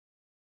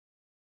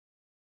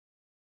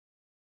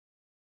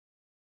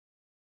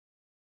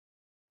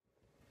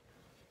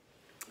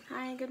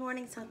Good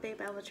morning, South Bay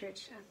Bible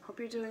Church. Hope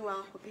you're doing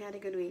well. Hope you had a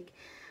good week.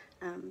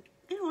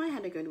 I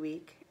had a good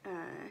week.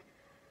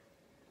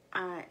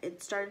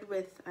 It started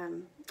with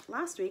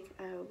last week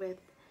with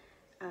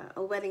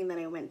a wedding that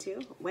I went to.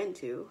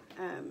 It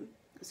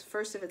was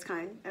first of its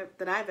kind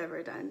that I've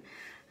ever done.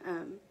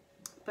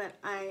 But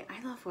I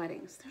love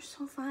weddings. They're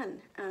so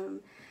fun.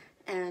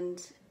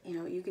 And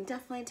you can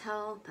definitely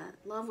tell that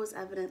love was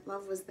evident,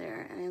 love was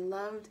there, and I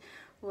loved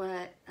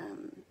what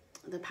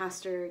the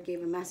pastor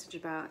gave a message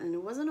about. And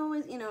it wasn't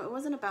always, it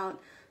wasn't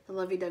about the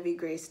lovey-dovey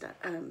grace stuff,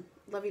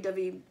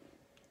 lovey-dovey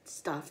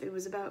stuff. It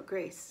was about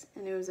grace,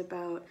 and it was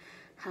about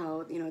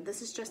how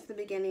this is just the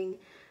beginning.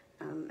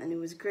 And it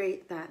was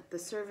great that the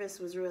service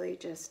was really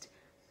just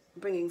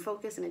bringing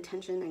focus and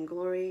attention and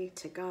glory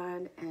to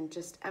God, and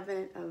just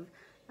evident of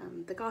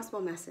the gospel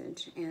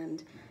message.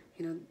 And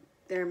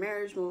their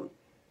marriage won't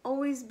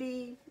always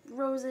be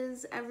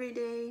roses every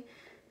day.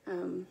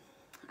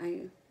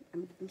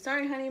 I'm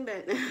sorry, honey,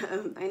 but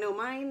I know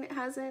mine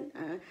hasn't.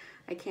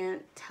 I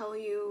can't tell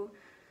you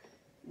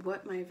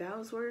what my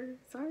vows were,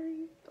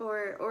 sorry,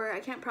 or I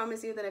can't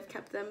promise you that I've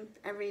kept them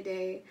every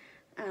day.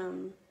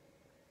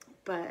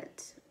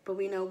 But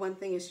we know one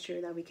thing is true,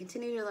 that we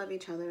continue to love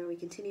each other, we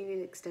continue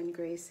to extend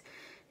grace,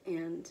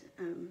 and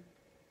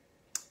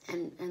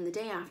the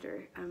day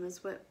after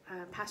is what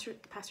Pastor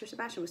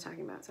Sebastian was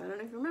talking about. So I don't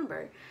even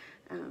remember,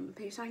 but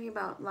he was talking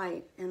about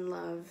light and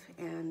love,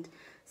 and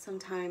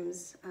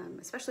sometimes,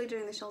 especially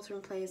during the shelter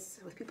in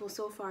place with people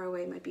so far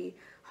away, it might be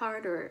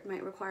hard, or it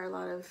might require a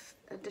lot of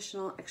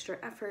additional extra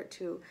effort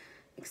to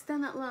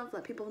extend that love,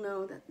 let people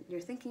know that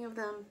you're thinking of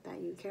them,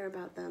 that you care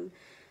about them.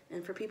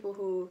 And for people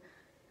who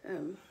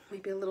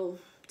might be a little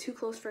too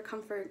close for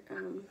comfort,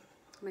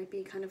 might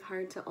be kind of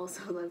hard to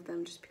also love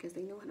them, just because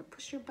they know how to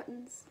push your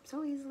buttons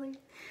so easily.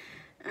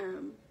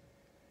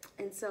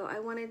 And so I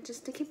wanted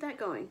just to keep that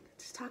going,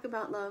 just talk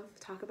about love,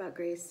 talk about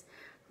grace.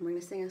 And we're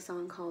going to sing a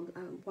song called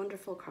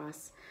Wonderful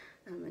Cross,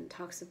 and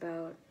talks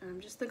about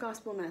just the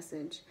gospel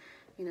message,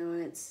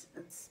 and it's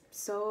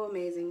so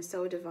amazing,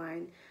 so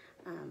divine,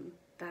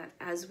 that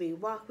as we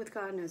walk with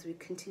God and as we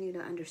continue to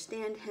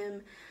understand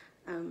Him,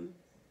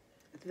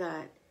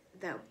 that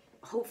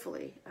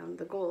hopefully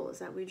the goal is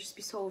that we just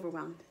be so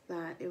overwhelmed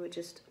that it would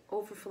just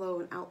overflow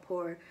and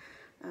outpour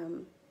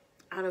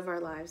out of our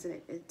lives, and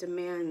it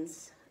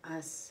demands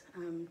us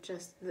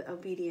just the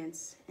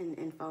obedience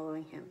in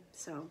following Him.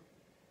 So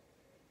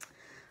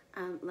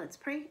let's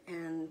pray,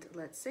 and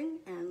let's sing,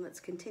 and let's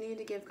continue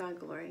to give God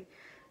glory.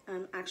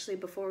 Actually,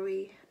 before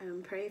we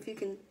pray, if you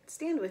can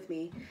stand with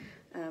me.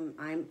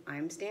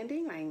 I'm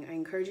standing. I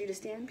encourage you to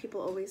stand.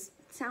 People always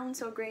sound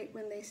so great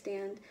when they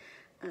stand.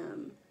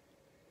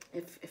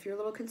 If you're a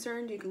little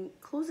concerned, you can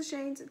close the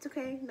shades. It's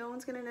okay. No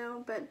one's gonna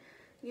know. But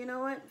you know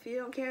what? If you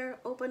don't care,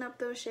 open up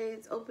those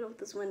shades. Open up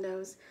those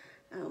windows.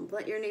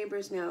 Let your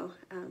neighbors know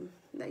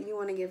that you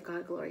want to give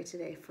God glory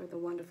today for the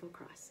wonderful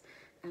cross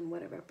and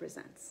what it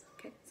represents.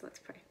 Okay, so let's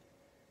pray.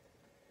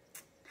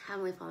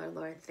 Heavenly Father,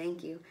 Lord,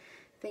 thank you.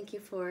 Thank you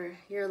for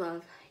your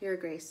love, your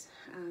grace,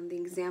 the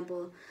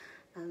example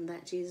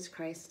that Jesus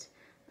Christ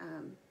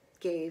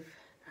gave,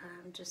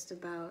 just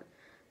about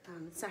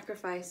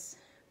sacrifice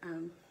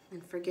and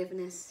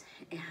forgiveness,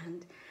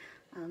 and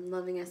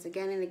loving us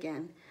again and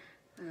again.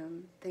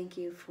 Thank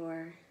you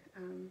for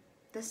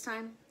this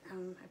time.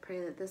 I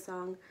pray that this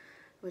song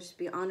would just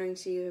be honoring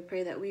to you. I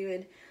pray that we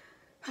would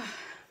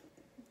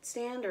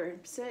stand or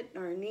sit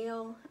or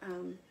kneel,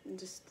 and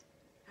just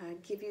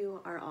give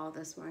you our all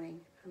this morning.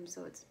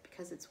 So it's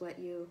because it's what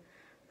you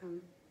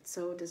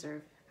so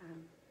deserve.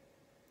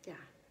 Yeah,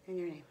 in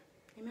your name.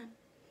 Amen.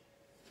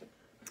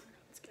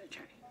 Let's give it a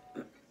try.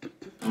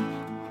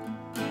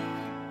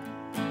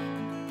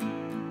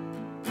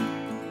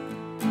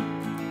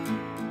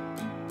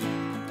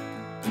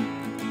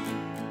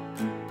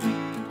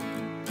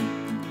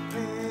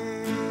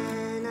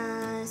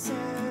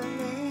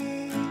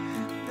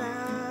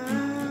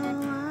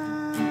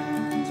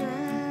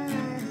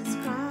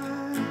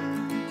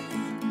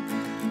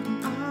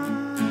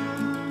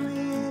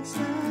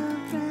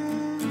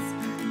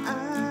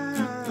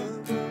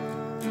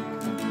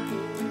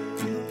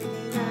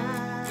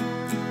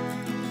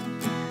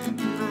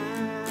 My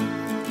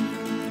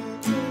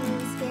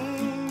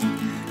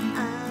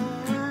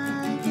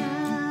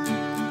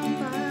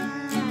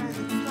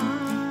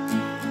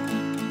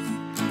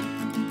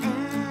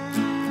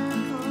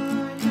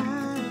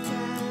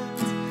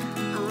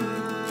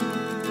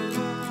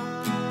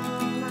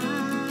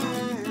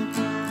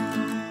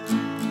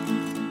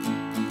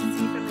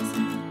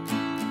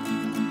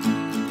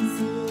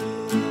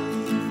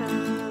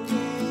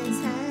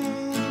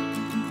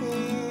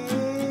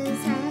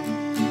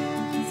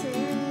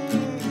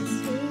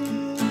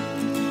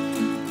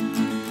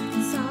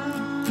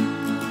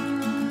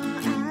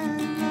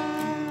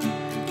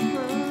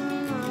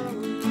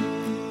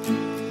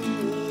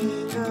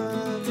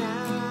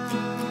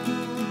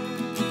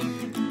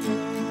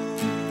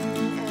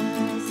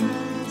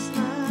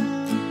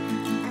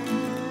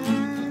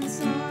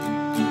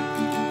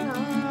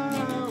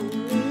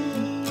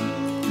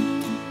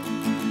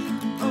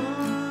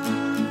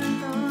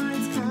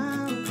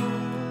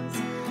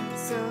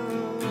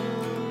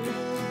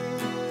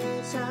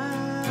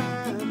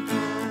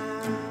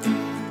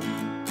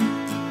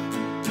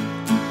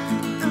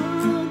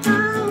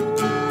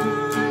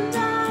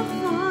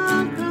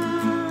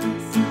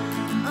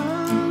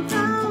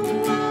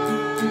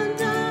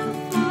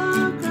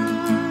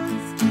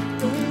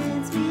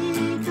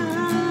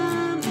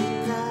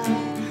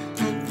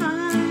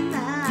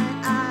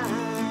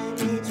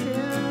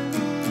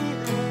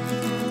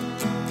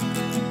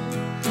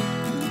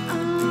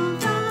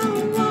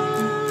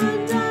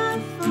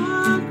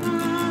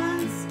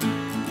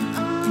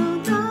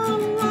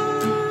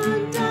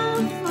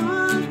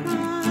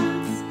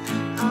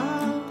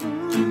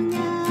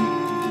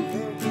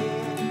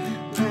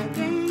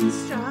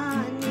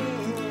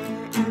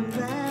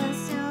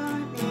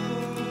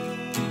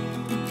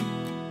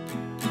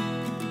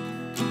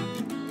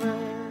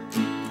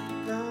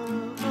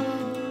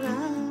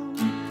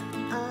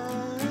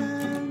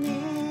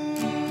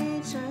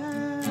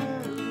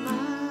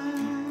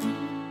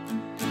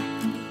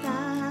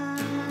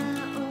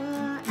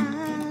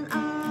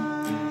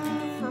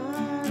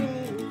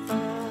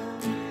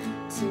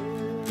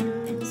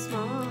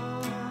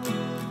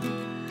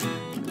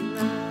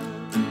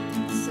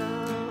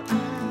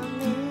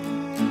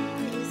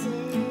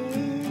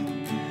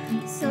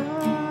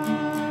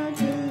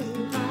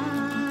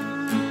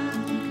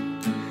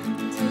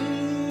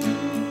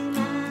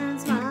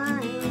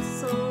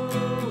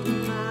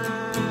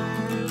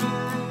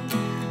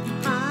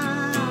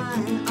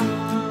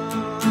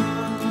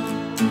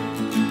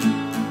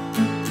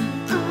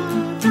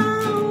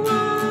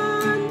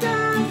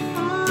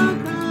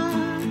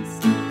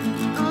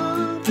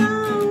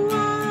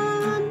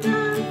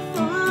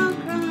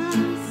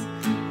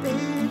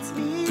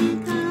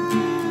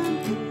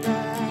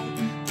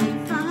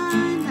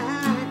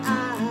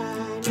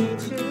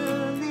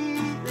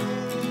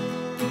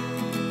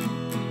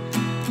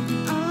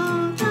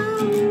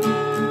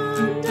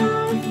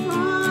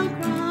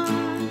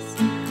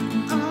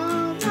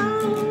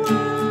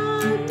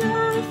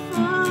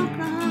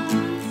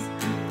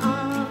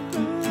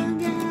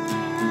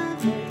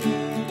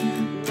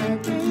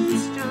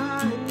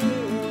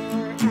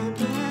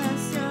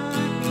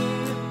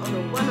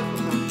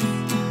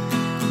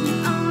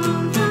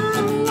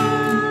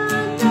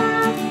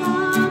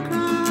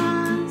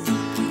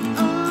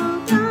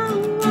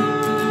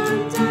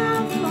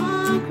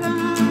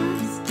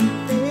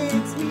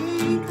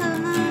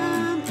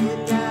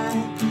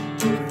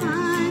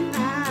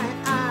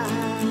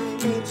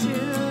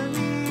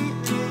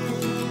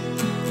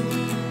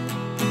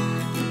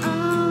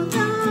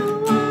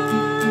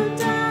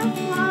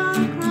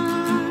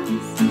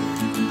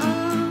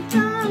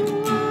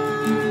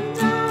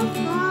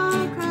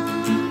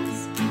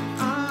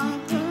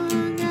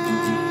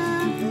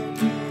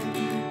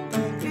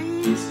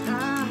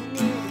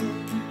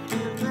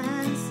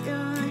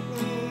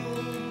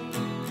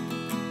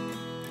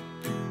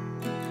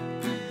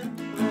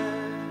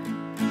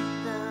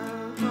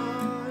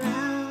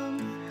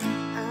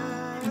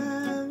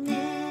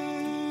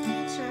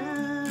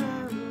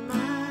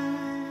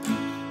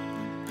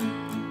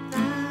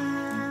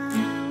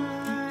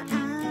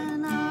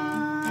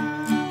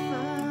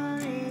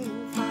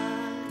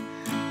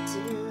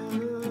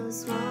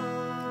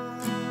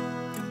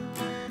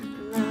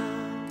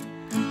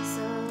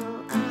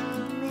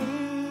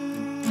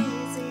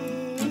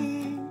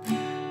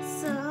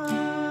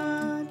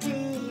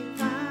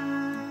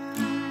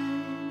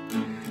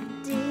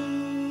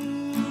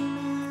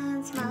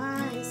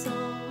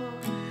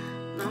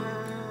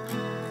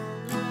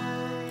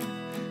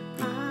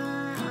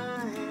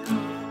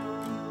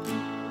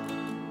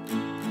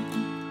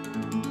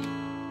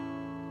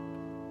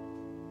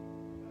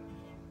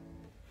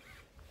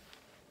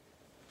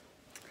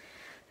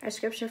Our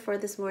scripture for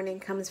this morning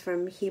comes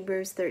from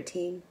Hebrews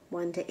 13,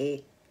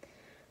 1-8.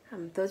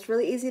 Though it's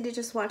really easy to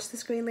just watch the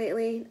screen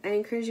lately, I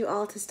encourage you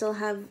all to still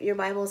have your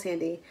Bibles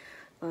handy.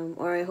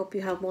 Or I hope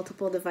you have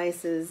multiple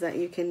devices that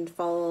you can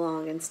follow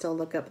along and still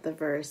look up the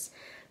verse.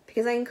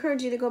 Because I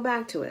encourage you to go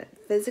back to it.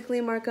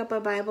 Physically mark up a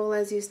Bible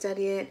as you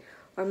study it,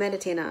 or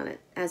meditate on it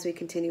as we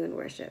continue in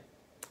worship.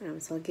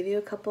 So I'll give you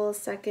a couple of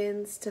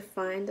seconds to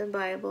find a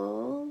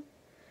Bible.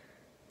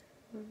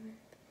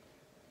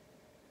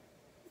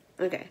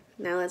 Okay,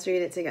 now let's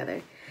read it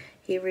together.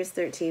 Hebrews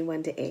 13,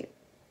 1-8.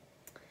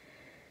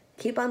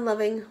 Keep on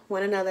loving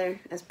one another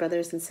as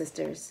brothers and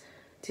sisters.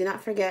 Do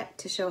not forget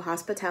to show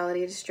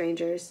hospitality to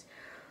strangers,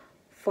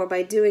 for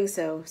by doing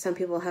so, some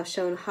people have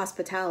shown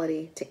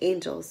hospitality to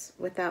angels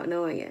without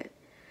knowing it.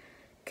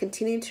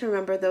 Continue to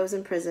remember those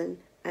in prison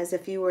as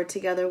if you were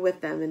together with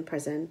them in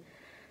prison,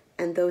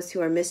 and those who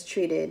are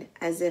mistreated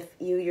as if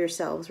you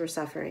yourselves were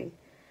suffering.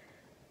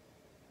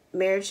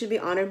 Marriage should be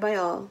honored by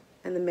all,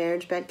 and the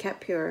marriage bed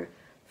kept pure,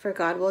 for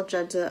God will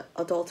judge the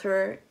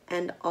adulterer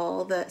and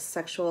all the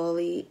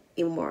sexually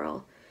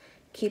immoral.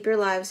 Keep your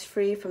lives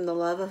free from the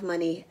love of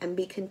money and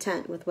be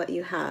content with what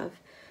you have,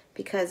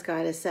 because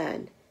God has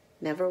said,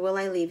 "Never will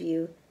I leave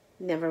you,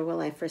 never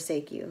will I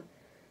forsake you."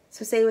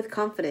 So say with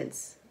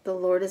confidence, "The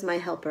Lord is my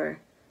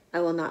helper.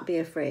 I will not be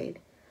afraid.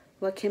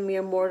 What can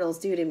mere mortals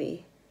do to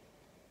me?"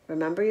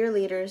 Remember your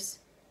leaders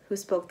who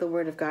spoke the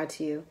word of God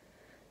to you.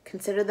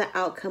 Consider the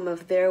outcome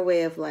of their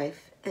way of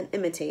life and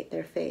imitate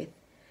their faith.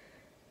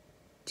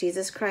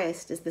 Jesus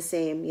Christ is the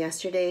same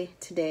yesterday,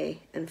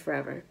 today, and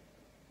forever.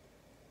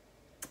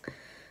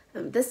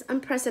 This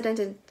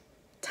unprecedented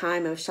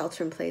time of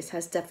shelter in place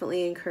has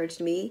definitely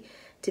encouraged me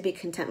to be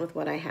content with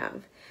what I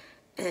have.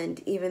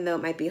 And even though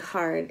it might be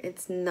hard,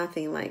 it's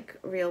nothing like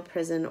real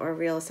prison or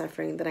real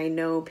suffering that I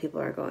know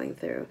people are going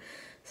through.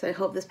 So I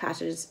hope this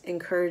passage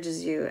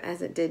encourages you,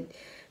 as it did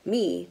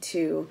me,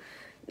 to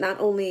not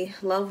only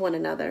love one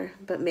another,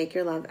 but make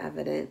your love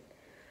evident.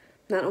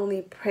 Not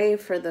only pray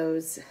for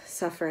those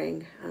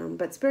suffering,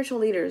 but spiritual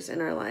leaders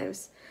in our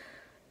lives.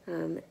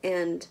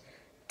 And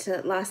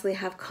to lastly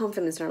have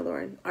confidence in our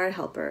Lord, our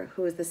helper,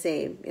 who is the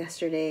same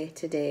yesterday,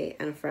 today,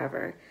 and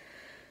forever.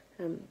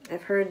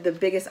 I've heard the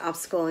biggest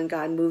obstacle in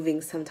God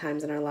moving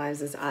sometimes in our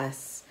lives is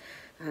us.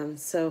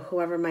 So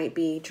whoever might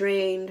be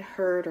drained,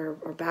 hurt, or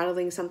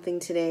battling something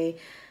today,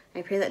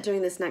 I pray that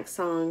during this next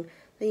song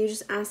that you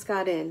just ask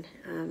God in.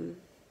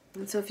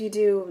 And so if you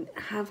do,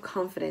 have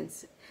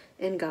confidence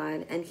in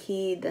God and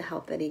heed the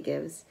help that he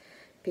gives.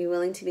 Be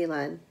willing to be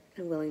led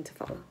and willing to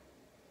follow.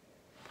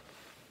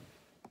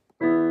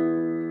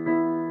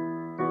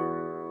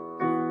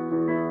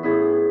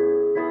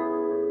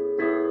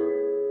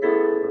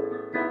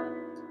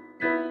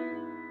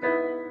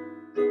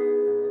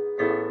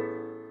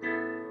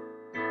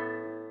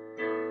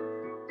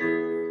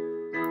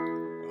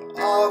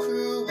 All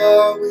who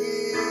are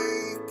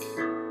weak,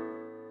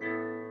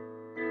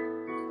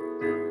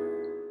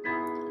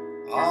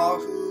 all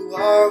who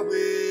are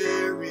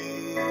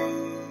weary,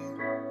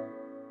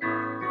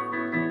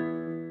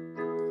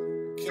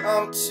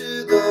 come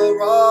to the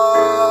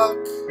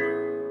rock,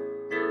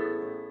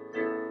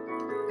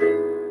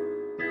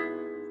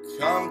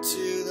 come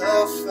to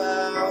the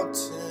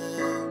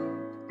fountain.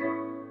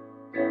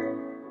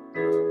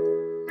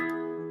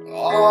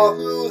 All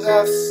who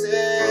have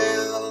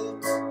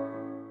sailed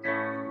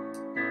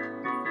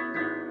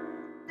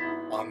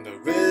on the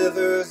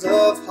rivers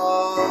of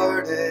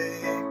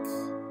heartache,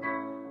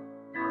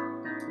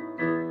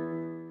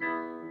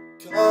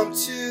 come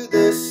to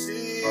the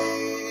sea.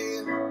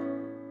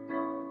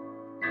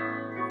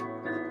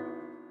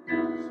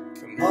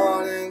 Come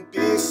on and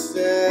be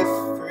set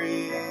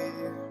free.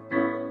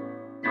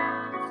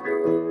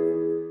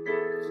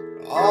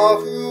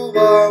 All who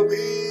are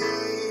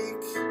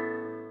weak,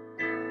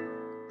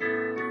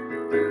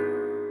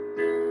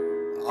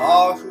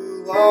 all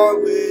who are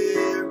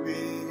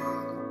weary,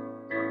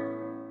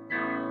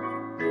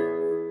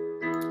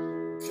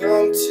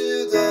 come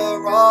to the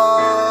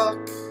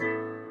rock,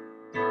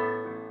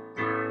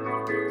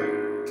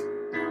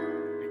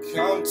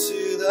 come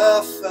to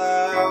the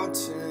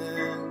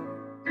fountain.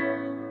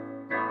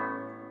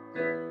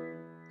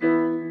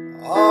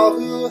 All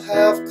who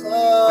have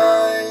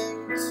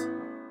climbed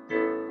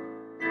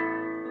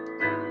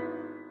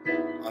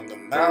on the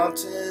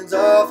mountains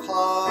of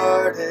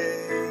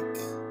heartache,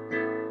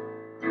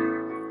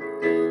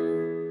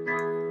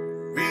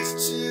 reach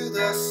to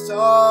the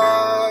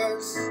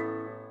stars.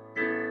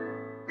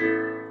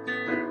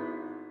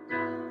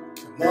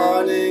 Come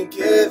on and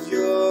give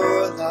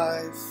your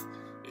life.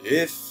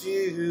 If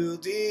you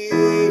lead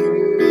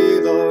me,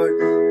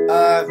 Lord,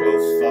 I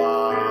will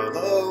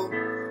follow.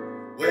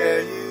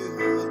 Where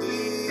you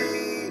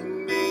lead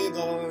me,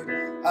 Lord,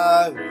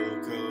 I will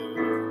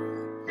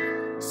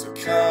go. So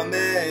come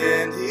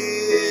and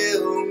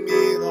heal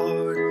me,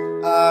 Lord,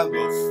 I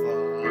will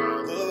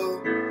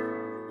follow.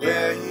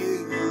 Where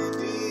you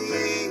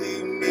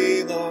lead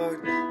me,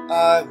 Lord,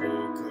 I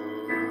will go.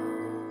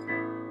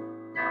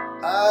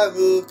 I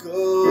will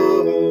go.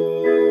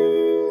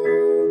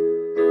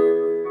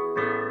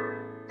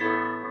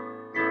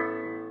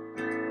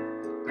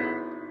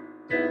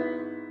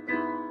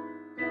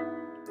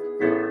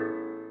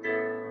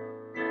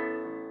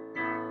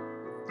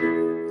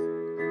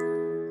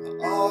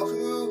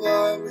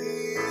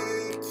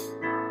 weak,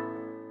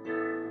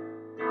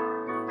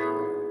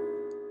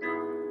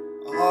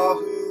 all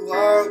who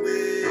are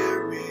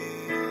weary,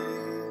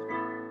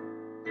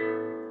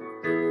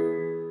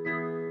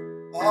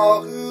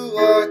 all who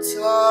are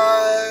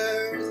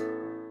tired,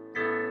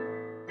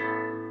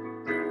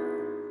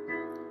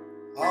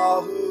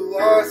 all who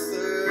are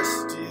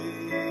thirsty,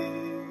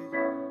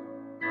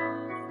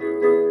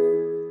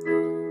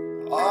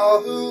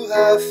 all who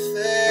have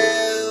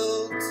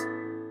failed,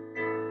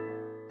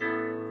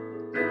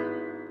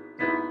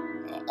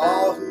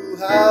 all who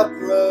have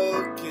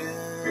broken,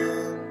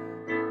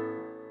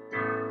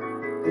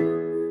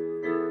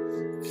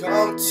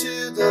 come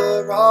to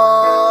the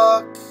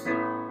rock,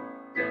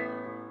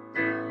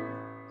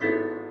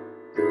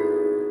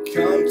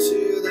 come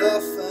to the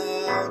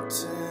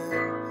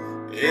fountain.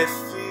 If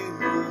you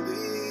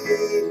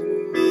lead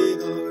me,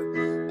 Lord,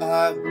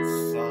 I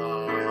will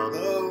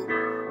follow.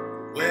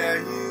 Where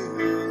you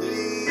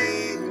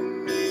lead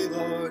me,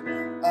 Lord,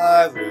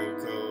 I will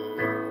go.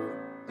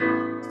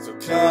 So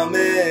come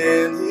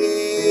and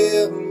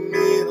heal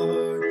me,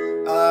 Lord,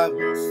 I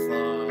will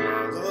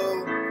follow.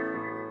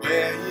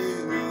 Where you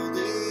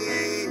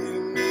lead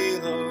me,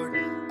 Lord,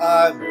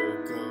 I will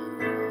go.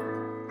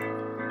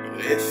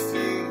 If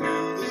you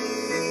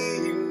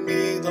lead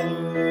me,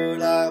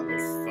 Lord, I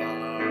will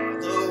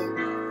follow.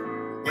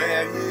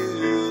 Where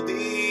you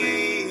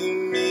lead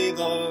me,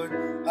 Lord,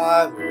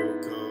 I will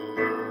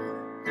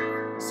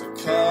go. So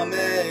come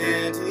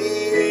and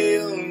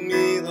heal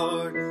me,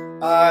 Lord,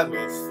 I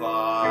will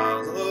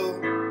follow.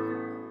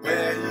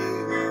 Where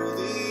you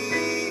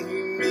lead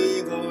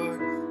me,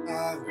 Lord,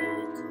 I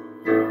will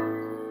go.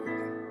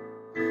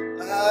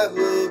 I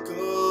will go.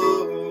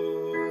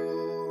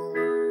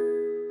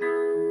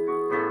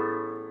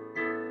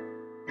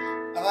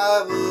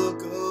 I will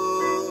go.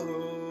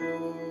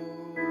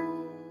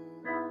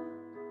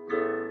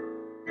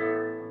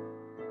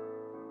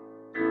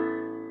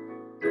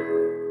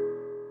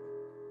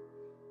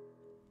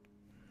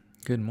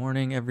 Good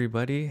morning,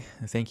 everybody.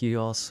 Thank you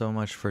all so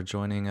much for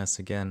joining us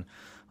again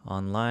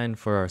online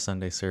for our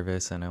Sunday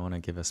service. And I want to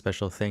give a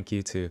special thank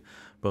you to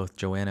both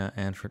Joanna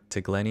and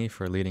to Glennie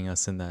for leading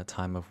us in that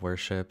time of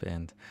worship.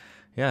 And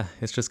yeah,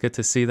 it's just good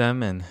to see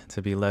them and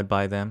to be led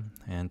by them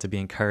and to be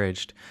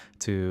encouraged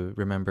to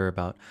remember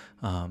about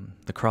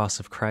the cross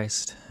of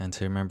Christ and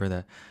to remember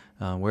that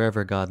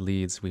wherever God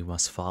leads, we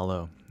must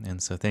follow.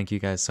 And so thank you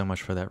guys so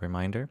much for that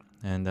reminder.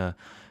 And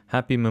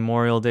happy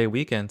Memorial Day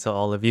weekend to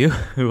all of you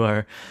who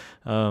are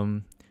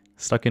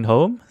stuck in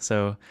home.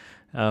 So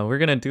we're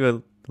going to do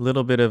a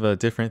little bit of a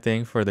different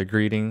thing for the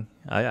greeting.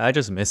 I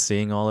just miss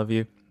seeing all of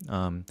you.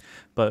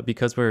 But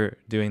because we're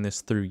doing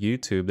this through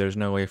YouTube, there's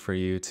no way for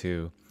you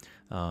to,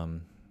 to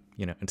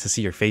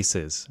see your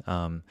faces.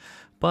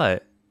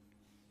 But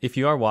if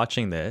you are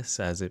watching this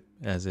as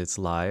it's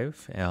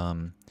live,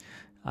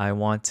 I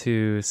want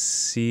to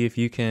see if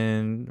you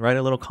can write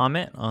a little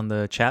comment on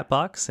the chat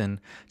box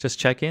and just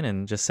check in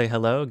and just say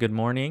hello, good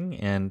morning.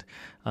 And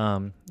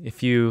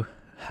if you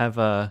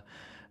have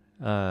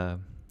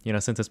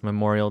since it's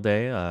Memorial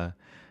Day,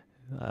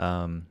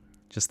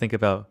 just think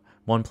about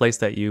one place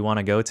that you want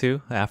to go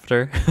to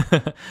after.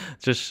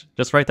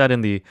 just write that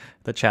in the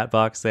chat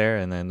box there,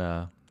 and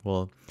then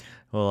we'll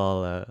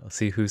all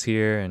see who's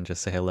here and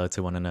just say hello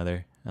to one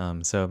another.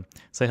 So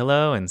say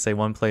hello and say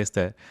one place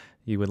that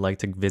you would like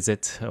to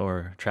visit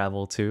or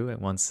travel to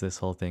once this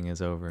whole thing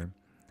is over.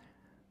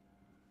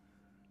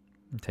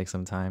 Take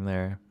some time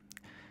there.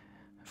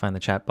 Find the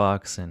chat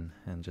box and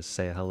just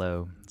say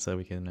hello so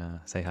we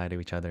can say hi to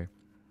each other.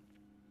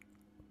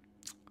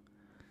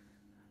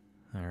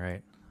 All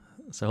right.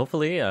 So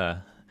hopefully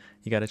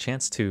you got a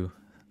chance to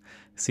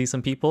see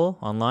some people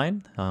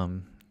online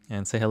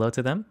and say hello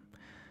to them.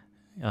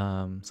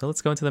 So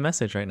let's go into the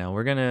message right now.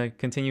 We're going to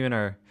continue in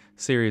our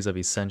series of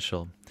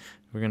Essential.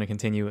 We're going to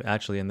continue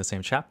actually in the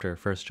same chapter,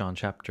 1 John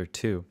chapter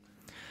 2.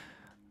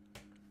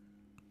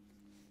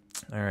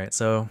 All right,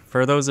 so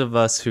for those of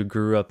us who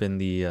grew up in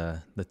the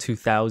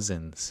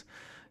 2000s,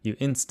 you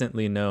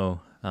instantly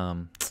know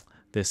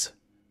this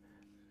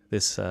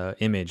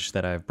image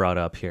that I've brought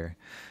up here.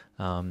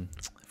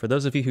 For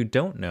those of you who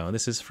don't know,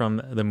 this is from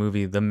the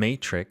movie The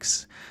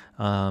Matrix,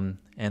 and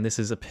this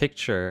is a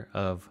picture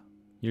of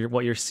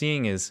what you're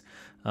seeing is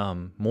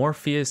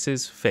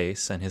Morpheus's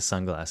face and his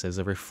sunglasses,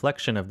 a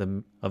reflection of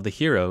the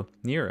hero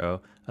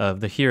Neo,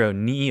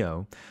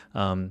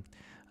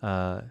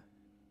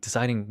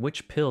 deciding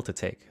which pill to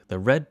take, the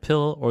red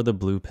pill or the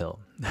blue pill.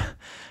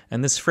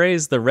 And this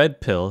phrase, the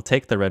red pill,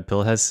 take the red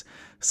pill, has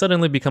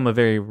suddenly become a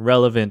very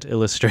relevant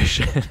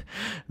illustration.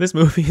 This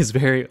movie is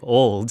very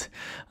old,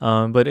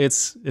 but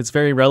it's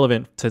very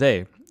relevant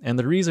today. And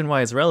the reason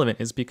why it's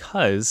relevant is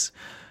because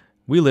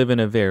we live in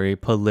a very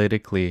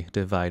politically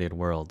divided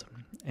world.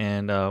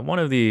 And one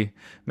of the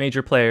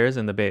major players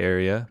in the Bay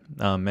Area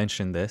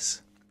mentioned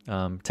this,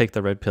 take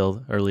the red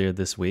pill, earlier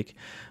this week.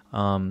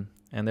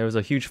 And there was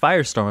a huge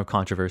firestorm of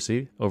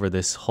controversy over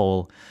this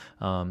whole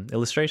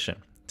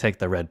illustration. Take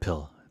the red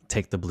pill,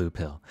 take the blue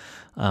pill.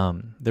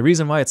 The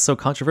reason why it's so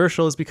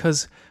controversial is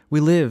because we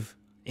live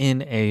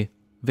in a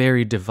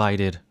very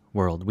divided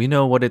world. We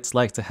know what it's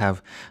like to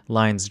have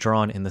lines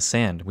drawn in the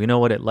sand. We know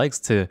what it likes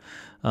to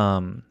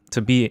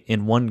be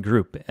in one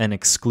group and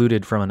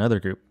excluded from another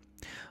group.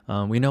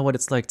 We know what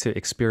it's like to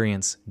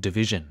experience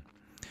division.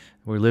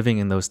 We're living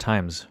in those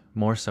times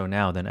more so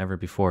now than ever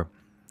before.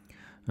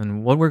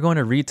 And what we're going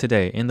to read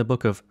today in the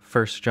book of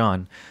 1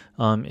 John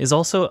is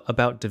also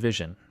about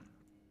division.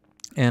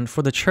 And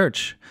for the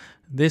church,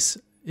 this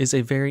is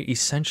a very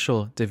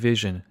essential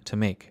division to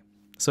make.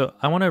 So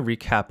I want to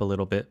recap a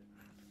little bit,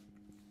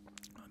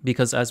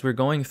 because as we're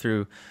going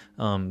through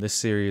this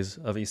series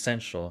of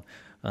essential,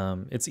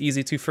 it's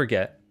easy to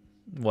forget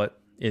what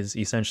is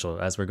essential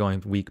as we're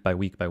going week by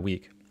week by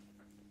week.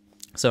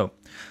 So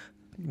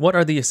what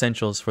are the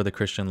essentials for the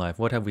Christian life?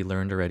 What have we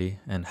learned already?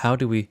 And how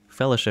do we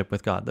fellowship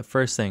with God? The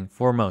first thing,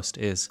 foremost,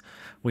 is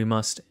we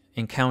must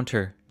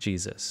encounter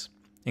Jesus,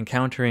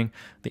 encountering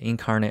the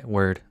incarnate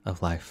word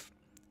of life.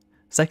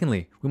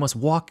 Secondly, we must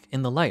walk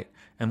in the light.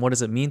 And what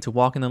does it mean to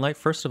walk in the light?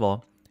 First of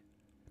all,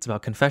 it's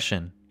about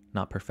confession,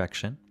 not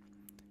perfection,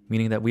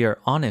 meaning that we are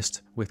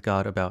honest with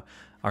God about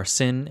our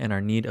sin and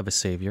our need of a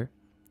Savior.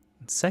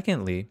 And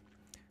secondly,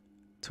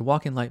 to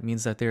walk in light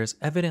means that there is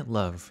evident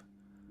love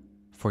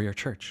for your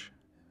church.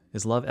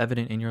 Is love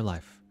evident in your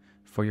life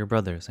for your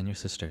brothers and your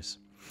sisters?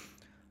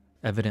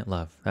 Evident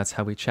love. That's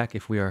how we check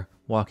if we are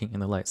walking in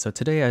the light. So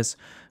today, as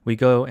we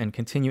go and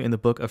continue in the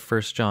book of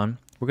 1 John,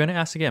 we're going to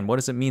ask again, what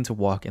does it mean to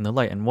walk in the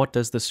light? And what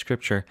does the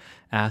scripture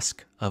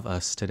ask of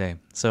us today?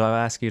 So I'll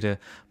ask you to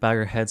bow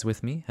your heads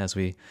with me as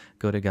we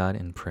go to God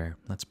in prayer.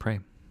 Let's pray.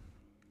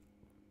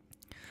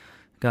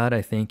 God,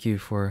 I thank you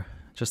for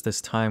just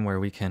this time where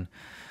we can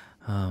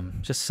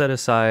just set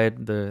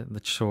aside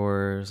the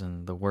chores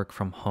and the work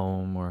from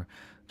home, or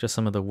just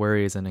some of the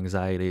worries and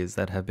anxieties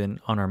that have been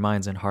on our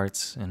minds and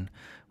hearts, and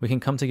we can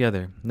come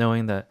together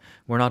knowing that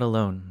we're not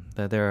alone,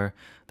 that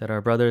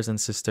our brothers and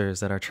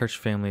sisters, that our church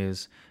family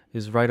is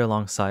right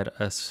alongside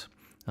us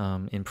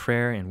in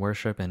prayer, in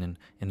worship, and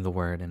in the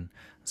word. And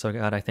so,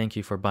 God, I thank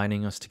you for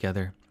binding us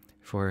together,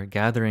 for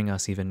gathering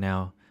us even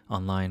now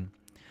online.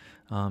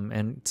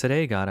 And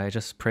today, God, I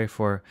just pray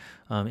for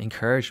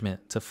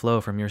encouragement to flow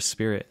from your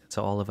Spirit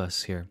to all of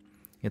us here.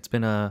 It's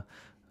been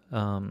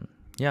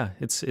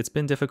it's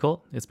been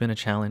difficult. It's been a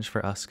challenge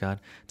for us, God,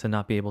 to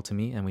not be able to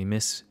meet, and we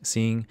miss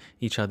seeing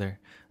each other.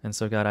 And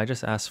so, God, I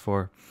just ask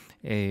for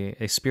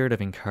a spirit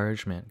of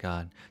encouragement,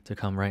 God, to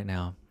come right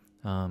now,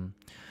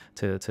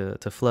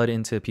 to flood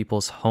into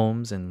people's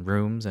homes and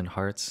rooms and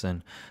hearts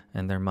and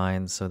their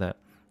minds, so that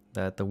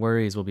the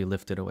worries will be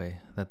lifted away,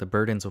 that the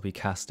burdens will be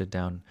casted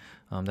down,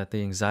 that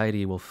the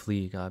anxiety will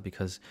flee, God,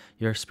 because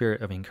your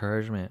spirit of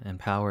encouragement and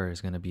power is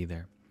going to be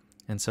there.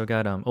 And so,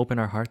 God, open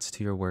our hearts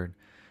to your word.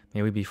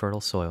 May we be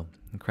fertile soil.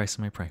 In Christ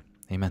I pray.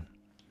 Amen.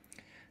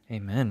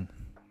 Amen.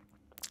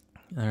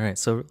 All right,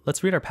 so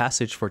let's read our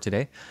passage for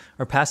today.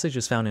 Our passage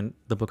is found in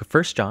the book of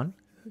 1 John,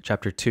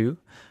 chapter 2,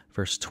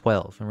 verse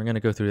 12. And we're going to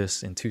go through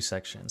this in two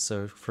sections.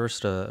 So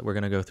first, we're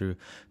going to go through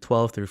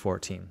 12 through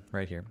 14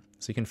 right here.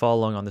 So you can follow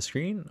along on the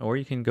screen, or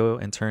you can go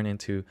and turn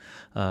into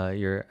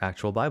your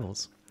actual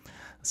Bibles.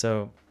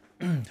 So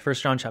 1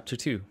 John chapter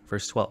 2,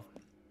 verse 12.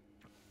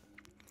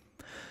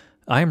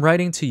 I am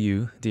writing to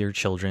you, dear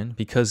children,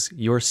 because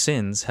your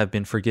sins have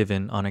been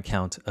forgiven on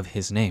account of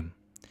his name.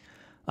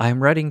 I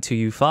am writing to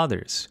you,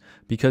 fathers,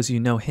 because you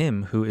know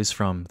him who is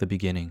from the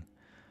beginning.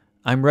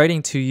 I am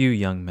writing to you,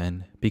 young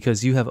men,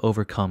 because you have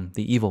overcome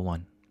the evil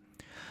one.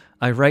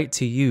 I write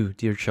to you,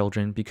 dear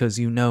children, because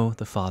you know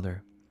the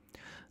Father.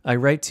 I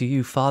write to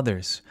you,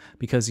 fathers,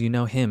 because you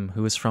know him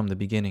who is from the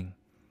beginning.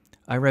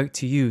 I write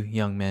to you,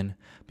 young men,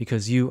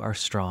 because you are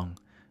strong,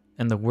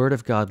 and the word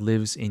of God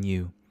lives in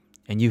you,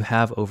 and you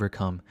have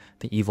overcome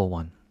the evil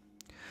one.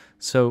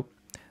 So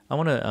I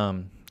want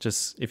to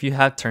just, if you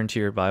have turned to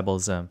your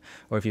Bibles, or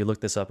if you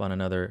look this up on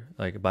another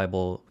like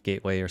Bible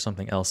Gateway or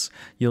something else,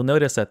 you'll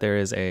notice that there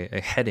is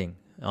a heading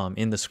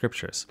in the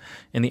scriptures.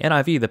 In the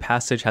NIV, the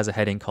passage has a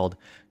heading called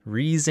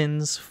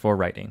Reasons for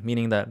Writing,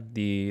 meaning that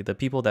the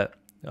people that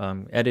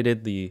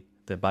edited the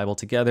Bible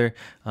together,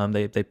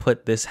 they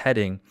put this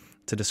heading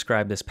to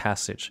describe this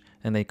passage,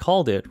 and they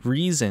called it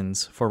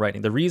Reasons for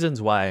Writing. The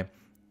reasons why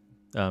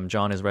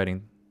John is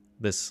writing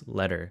this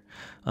letter.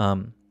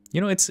 And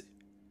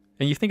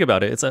you think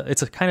about it,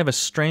 it's a kind of a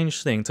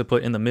strange thing to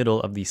put in the middle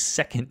of the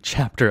second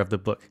chapter of the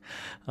book.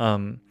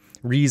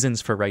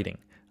 Reasons for writing.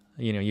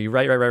 You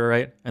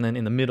write, and then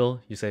in the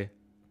middle you say,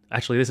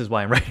 actually, this is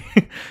why I'm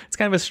writing. It's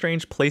kind of a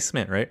strange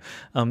placement, right?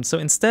 So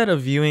instead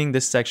of viewing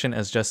this section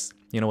as just,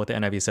 what the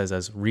NIV says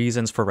as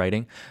reasons for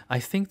writing, I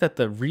think that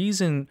the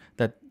reason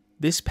that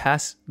this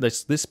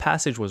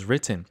passage was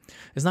written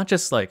is not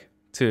just like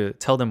to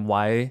tell them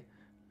why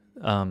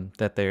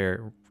that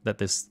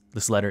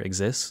this letter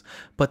exists,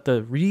 but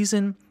the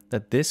reason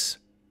that this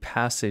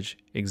passage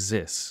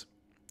exists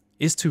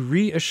is to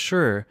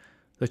reassure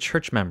the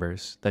church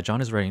members that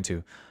John is writing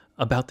to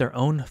about their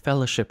own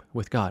fellowship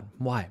with God.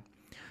 Why?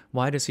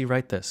 Why does he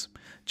write this?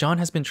 John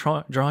has been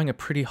drawing a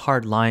pretty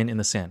hard line in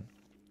the sand.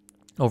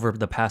 over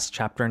the past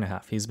chapter and a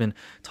half. He's been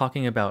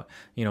talking about,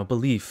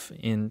 belief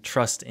in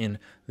trust in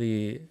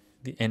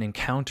and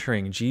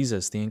encountering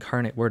Jesus, the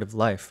incarnate word of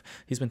life.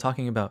 He's been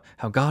talking about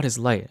how God is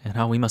light and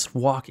how we must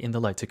walk in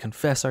the light to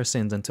confess our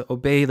sins and to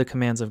obey the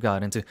commands of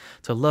God and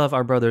to love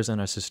our brothers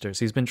and our sisters.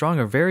 He's been drawing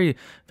a very,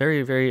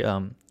 very, very,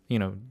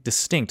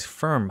 distinct,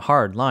 firm,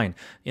 hard line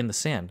in the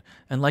sand.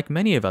 And like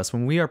many of us,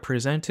 when we are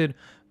presented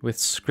with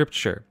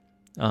scripture,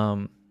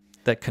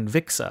 that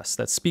convicts us,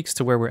 that speaks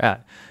to where we're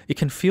at, it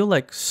can feel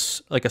like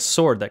a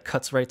sword that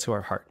cuts right to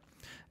our heart.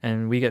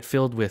 And we get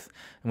filled with,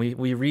 and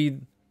we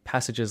read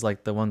passages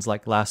like the ones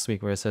like last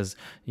week where it says,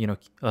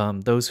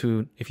 those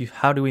who,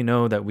 how do we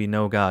know that we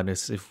know God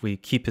is if we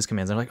keep his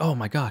commands. And they're like, oh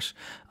my gosh,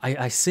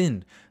 I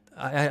sinned.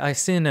 I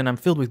sin and I'm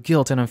filled with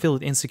guilt and I'm filled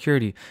with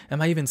insecurity.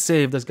 Am I even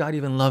saved? Does God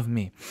even love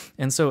me?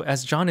 And so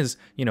as John is,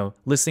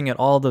 listing at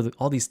all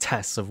these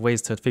tests of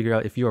ways to figure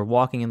out if you are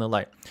walking in the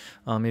light,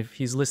 if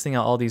he's listing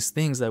out all these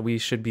things that we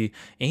should be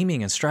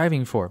aiming and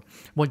striving for,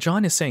 what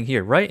John is saying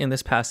here, right in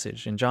this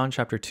passage in John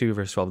chapter 2,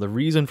 verse 12, the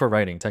reason for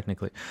writing,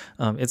 technically,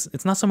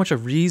 it's not so much a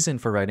reason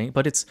for writing,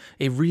 but it's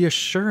a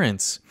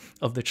reassurance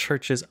of the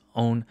church's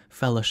own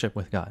fellowship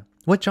with God.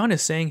 What John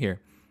is saying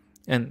here,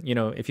 and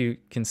if you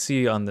can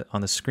see on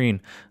the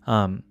screen,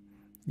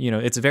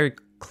 it's very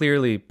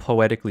clearly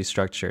poetically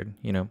structured.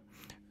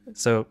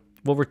 So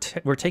what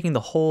we're taking the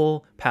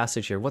whole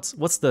passage here. What's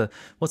the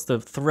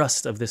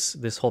thrust of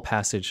this whole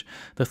passage?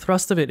 The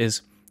thrust of it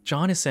is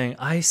John is saying,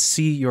 I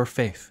see your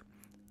faith.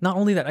 Not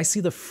only that, I see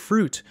the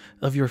fruit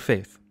of your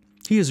faith.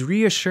 He is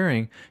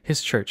reassuring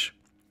his church,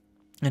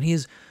 and he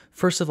is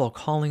first of all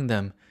calling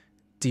them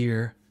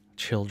dear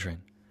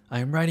children. I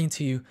am writing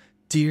to you,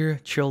 dear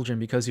children,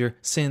 because your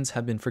sins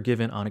have been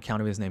forgiven on account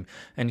of his name.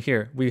 And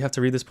here, we have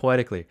to read this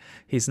poetically.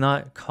 He's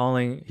not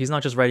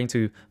just writing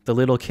to the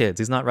little kids.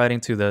 He's not writing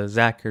to the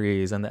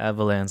Zacharys and the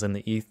Evelyns and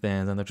the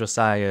Ethans and the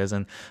Josiahs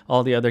and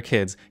all the other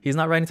kids. He's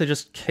not writing to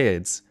just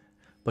kids,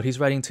 but he's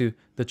writing to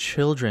the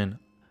children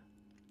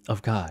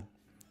of God,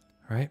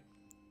 right?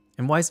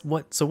 And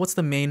so what's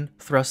the main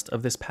thrust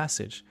of this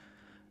passage?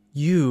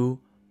 You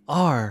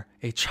are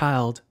a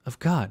child of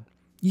God.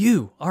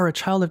 You are a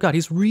child of God.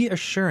 He's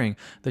reassuring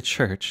the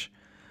church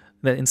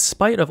that in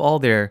spite of all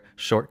their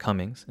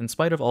shortcomings, in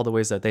spite of all the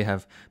ways that they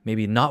have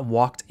maybe not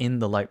walked in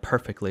the light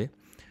perfectly,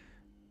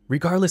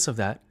 regardless of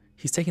that,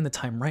 he's taking the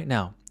time right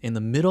now in the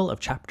middle of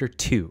chapter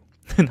 2,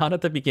 not at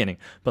the beginning,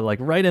 but like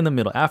right in the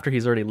middle, after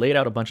he's already laid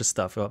out a bunch of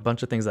stuff, a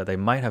bunch of things that they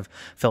might have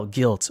felt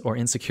guilt or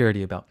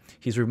insecurity about.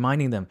 He's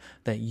reminding them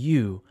that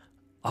you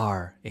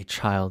are a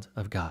child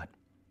of God.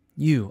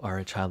 You are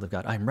a child of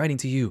God. I'm writing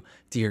to you,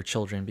 dear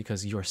children,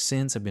 because your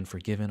sins have been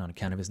forgiven on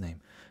account of his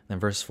name. Then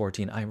verse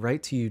 14, I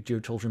write to you,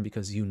 dear children,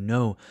 because you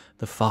know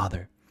the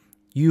Father.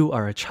 You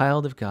are a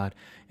child of God,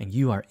 and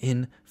you are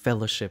in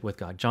fellowship with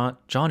God.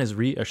 John is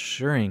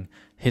reassuring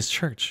his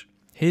church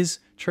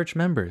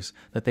members,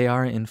 that they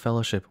are in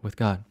fellowship with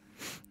God.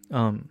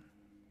 And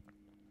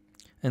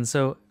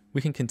so we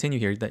can continue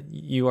here, that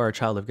you are a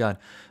child of God.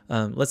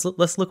 Let's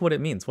look what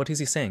it means. What is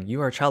he saying? You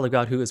are a child of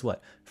God who is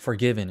what?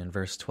 Forgiven in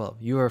verse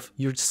 12. Your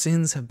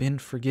sins have been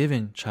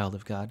forgiven, child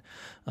of God.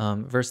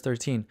 Verse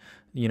 13,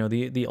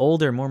 the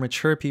older, more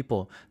mature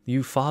people,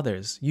 you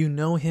fathers, you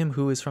know him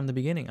who is from the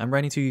beginning. I'm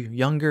writing to you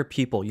younger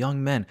people,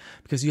 young men,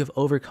 because you have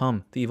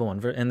overcome the evil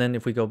one. And then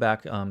if we go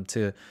back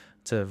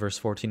to verse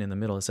 14 in the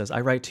middle, it says,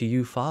 I write to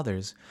you,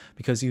 fathers,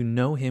 because you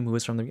know him who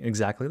is from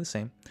exactly the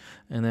same.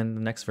 And then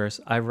the next verse,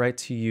 I write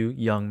to you,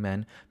 young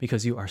men,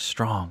 because you are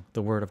strong.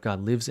 The word of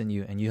God lives in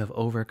you, and you have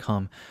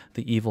overcome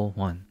the evil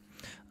one.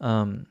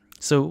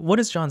 So what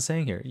is John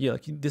saying here?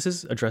 This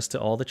is addressed to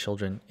all the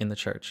children in the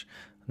church,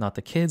 not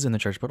the kids in the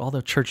church, but all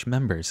the church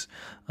members.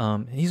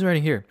 He's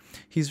writing here.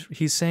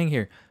 He's saying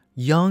here,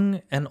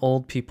 young and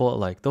old people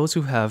alike, those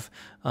who have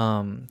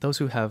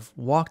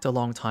walked a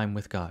long time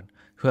with God,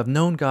 who have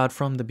known God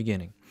from the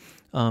beginning,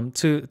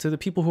 to the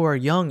people who are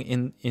young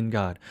in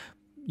God,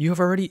 you have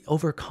already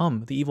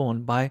overcome the evil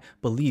one by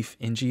belief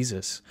in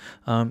Jesus.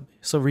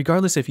 So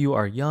regardless if you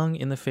are young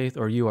in the faith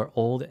or you are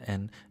old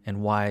and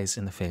wise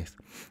in the faith,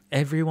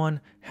 everyone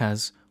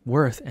has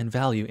worth and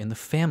value in the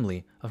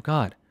family of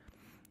God.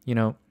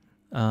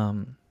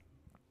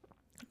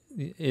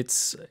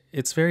 It's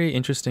very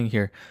interesting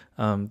here,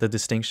 the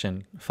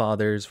distinction,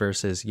 fathers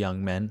versus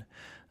young men.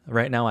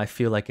 Right now I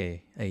feel like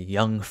a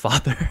young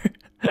father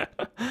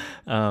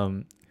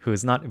who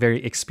is not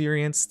very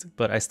experienced,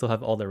 but I still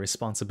have all the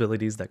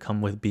responsibilities that come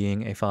with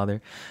being a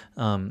father.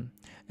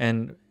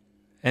 And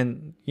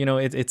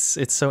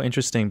it's so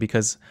interesting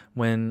because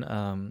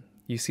when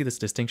you see this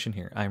distinction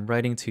here, I'm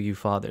writing to you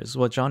fathers.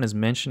 What John is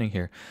mentioning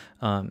here,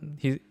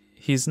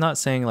 he's not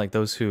saying like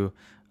those who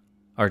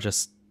are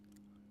just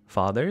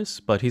fathers,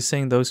 but he's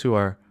saying those who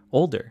are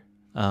older,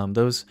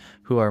 those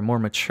who are more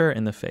mature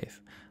in the faith.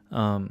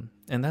 And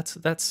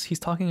that's he's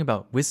talking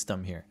about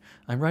wisdom here.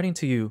 I'm writing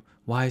to you,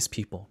 wise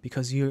people,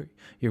 because your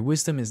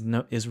wisdom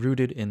is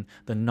rooted in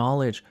the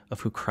knowledge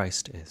of who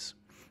Christ is.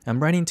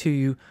 I'm writing to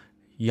you,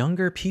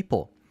 younger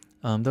people,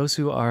 those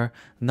who are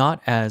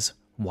not as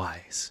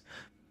wise,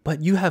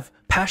 but you have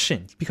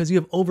passion because you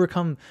have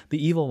overcome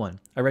the evil one.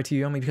 I write to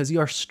you only because you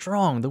are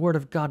strong. The word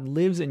of God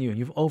lives in you and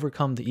you've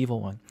overcome the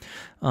evil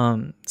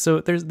one.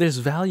 So there's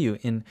value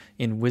in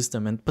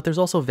wisdom, but there's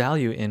also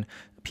value in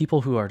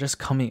people who are just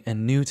coming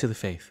and new to the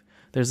faith.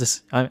 There's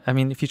this, I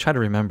mean, if you try to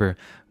remember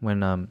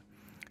when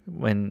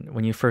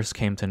you first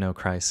came to know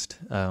Christ,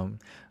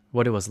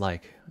 what it was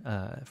like.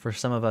 For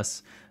some of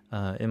us,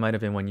 it might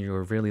have been when you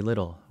were really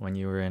little, when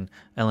you were in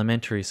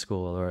elementary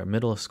school or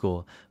middle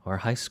school or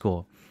high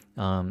school.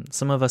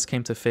 Some of us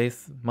came to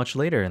faith much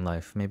later in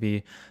life,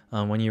 maybe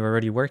when you were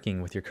already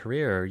working with your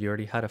career or you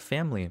already had a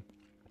family.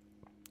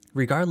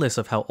 Regardless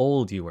of how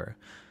old you were,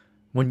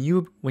 when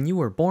you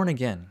were born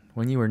again,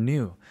 when you were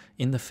new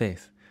in the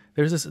faith,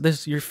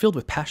 you're filled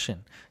with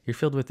passion. You're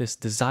filled with this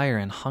desire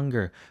and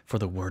hunger for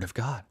the Word of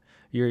God.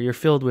 You're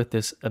filled with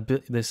this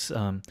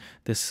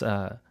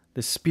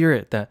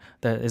spirit that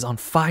is on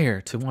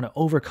fire to want to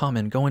overcome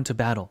and go into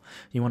battle.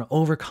 You want to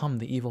overcome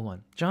the evil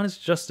one. John is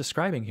just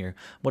describing here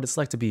what it's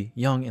like to be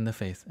young in the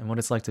faith and what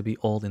it's like to be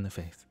old in the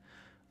faith.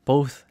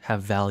 Both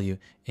have value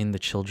in the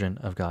children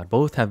of God.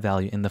 Both have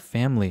value in the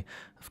family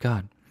of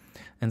God.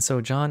 And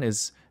so John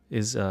is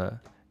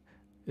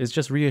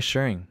just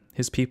reassuring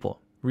his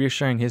people,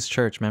 reassuring his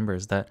church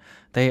members that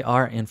they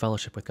are in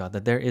fellowship with God,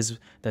 that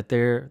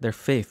their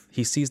faith,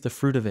 he sees the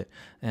fruit of it,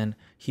 and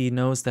he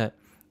knows that,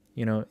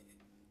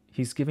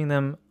 he's giving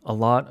them a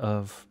lot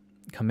of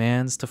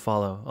commands to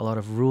follow, a lot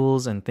of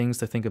rules and things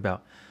to think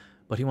about,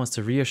 but he wants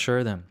to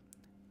reassure them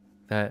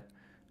that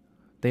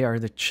they are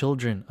the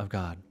children of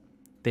God.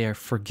 They are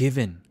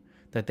forgiven,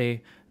 that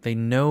they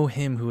know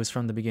him who is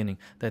from the beginning,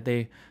 that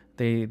they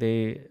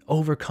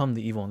overcome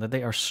the evil, and that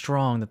they are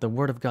strong, that the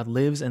Word of God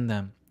lives in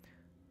them.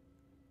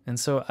 And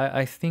so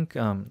I think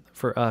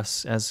for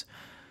us, as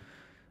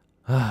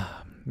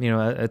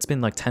it's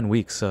been like 10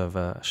 weeks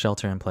of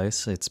shelter in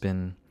place. It's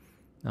been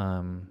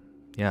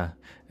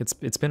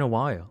it's been a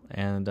while,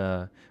 and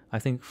I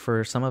think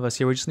for some of us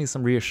here, we just need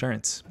some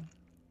reassurance.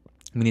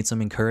 We need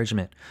some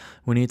encouragement.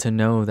 We need to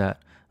know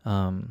that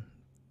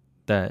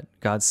that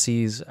God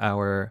sees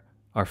our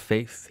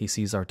faith. He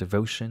sees our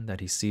devotion. That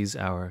He sees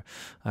our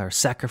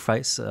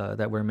sacrifice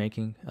that we're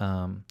making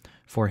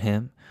for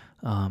Him.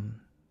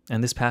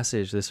 And this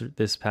passage,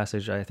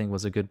 I think,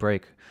 was a good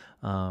break,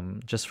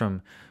 just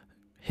from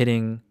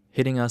hitting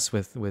us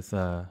with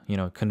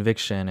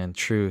conviction and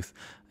truth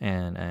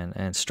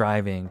and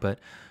striving. But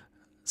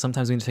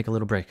sometimes we need to take a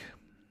little break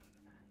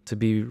to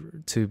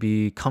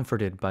be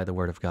comforted by the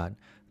Word of God,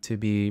 to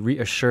be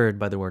reassured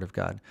by the Word of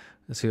God,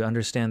 to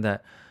understand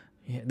that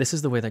this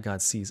is the way that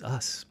God sees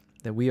us,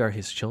 that we are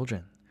His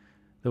children.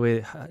 The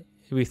way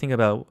we think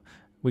about,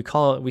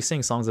 we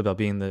sing songs about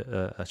being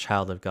a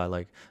child of God,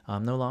 like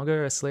I'm no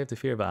longer a slave to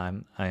fear, but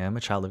I am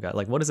a child of God.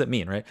 Like, what does it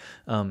mean, right?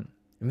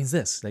 It means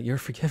this, that you're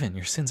forgiven.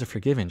 Your sins are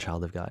forgiven,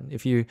 child of God.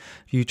 If you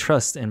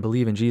trust and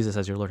believe in Jesus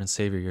as your Lord and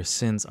Savior, your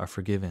sins are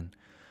forgiven.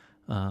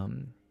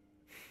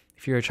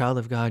 If you're a child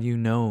of God, you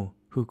know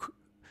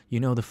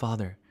the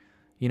Father.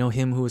 You know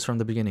Him who was from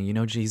the beginning. You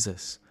know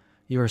Jesus.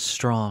 You are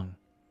strong.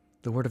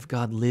 The Word of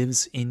God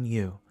lives in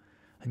you,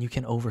 and you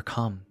can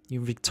overcome.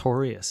 You're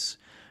victorious.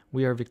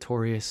 We are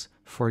victorious,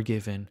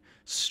 forgiven,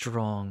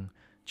 strong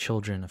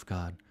children of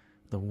God.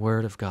 The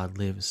Word of God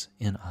lives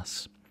in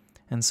us.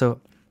 And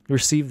so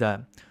receive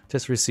that.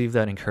 Just receive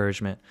that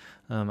encouragement.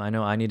 I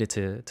know I needed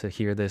to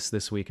hear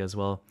this week as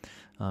well,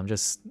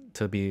 just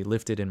to be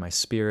lifted in my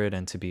spirit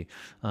and to be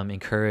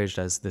encouraged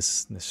as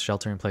this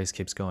shelter in place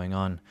keeps going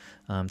on,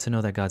 to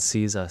know that God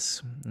sees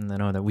us and to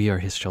know that we are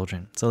His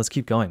children. So let's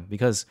keep going,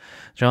 because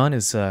John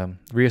is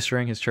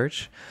reassuring his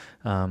church.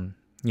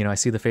 I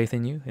see the faith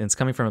in you, and it's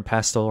coming from a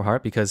pastoral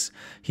heart because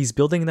he's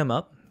building them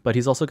up, but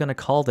he's also going to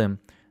call them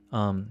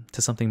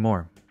to something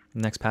more.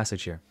 Next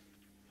passage here.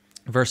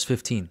 Verse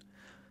 15.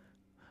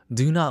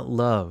 Do not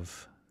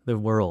love the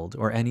world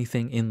or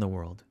anything in the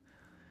world.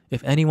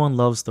 If anyone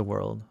loves the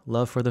world,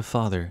 love for the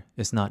Father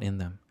is not in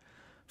them.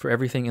 For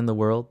everything in the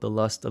world, the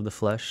lust of the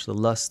flesh, the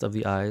lust of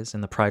the eyes,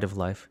 and the pride of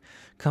life,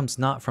 comes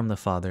not from the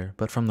Father,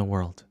 but from the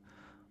world.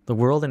 The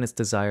world and its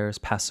desires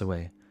pass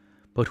away,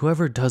 but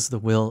whoever does the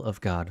will of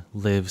God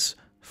lives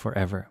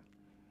forever.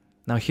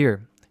 Now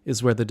here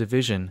is where the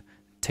division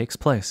takes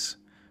place.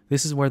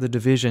 This is where the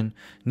division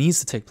needs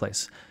to take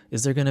place.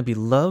 Is there going to be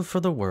love for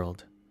the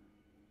world,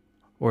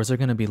 or is there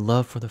going to be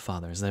love for the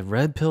Father? Is that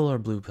red pill or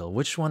blue pill?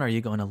 Which one are you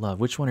going to love?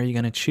 Which one are you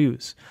going to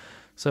choose?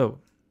 So,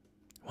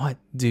 what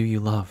do you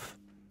love?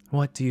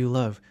 What do you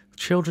love?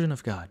 Children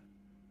of God,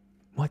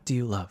 what do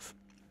you love?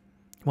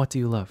 What do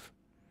you love?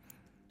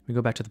 We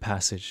go back to the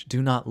passage.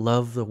 Do not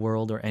love the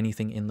world or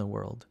anything in the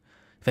world.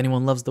 If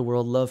anyone loves the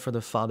world, love for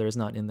the Father is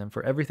not in them.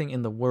 For everything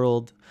in the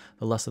world,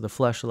 the lust of the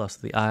flesh, the lust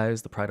of the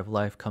eyes, the pride of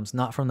life, comes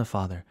not from the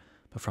Father,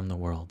 but from the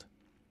world.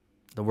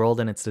 The world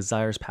and its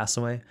desires pass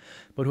away,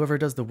 but whoever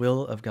does the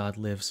will of God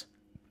lives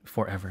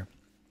forever.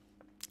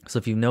 So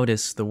if you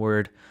notice, the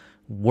word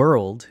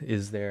world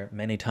is there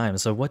many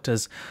times. So what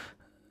does,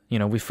 we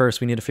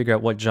need to figure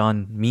out what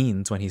John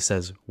means when he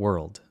says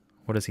world.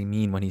 What does he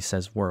mean when he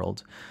says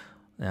world?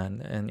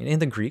 And in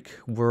the Greek,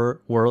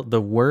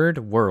 the word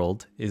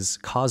world is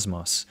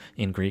cosmos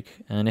in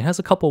Greek, and it has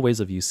a couple ways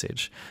of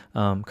usage.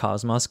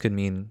 Cosmos could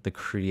mean the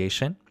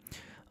creation.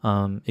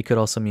 It could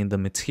also mean the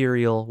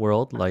material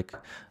world, like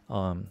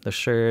the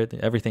shirt,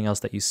 everything else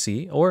that you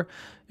see, or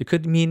it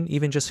could mean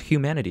even just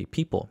humanity,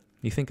 people.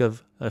 You think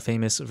of a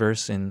famous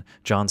verse in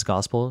John's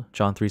Gospel,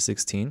 John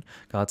 3:16,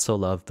 God so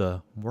loved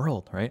the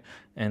world, right?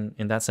 And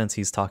in that sense,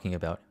 he's talking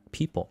about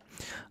people.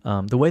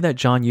 The way that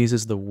John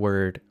uses the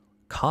word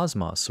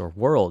cosmos or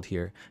world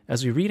here,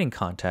 as we read in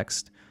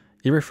context,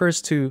 it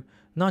refers to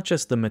not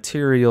just the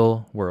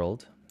material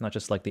world, not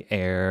just like the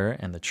air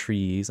and the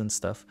trees and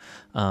stuff,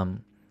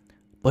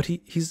 but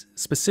he's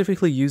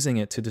specifically using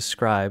it to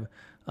describe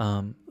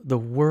the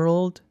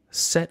world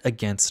set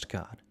against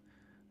God.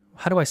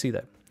 How do I see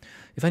that?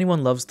 If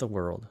anyone loves the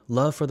world,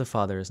 love for the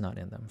Father is not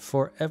in them.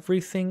 For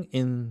everything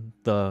in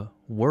the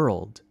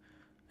world,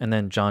 and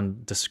then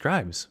John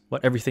describes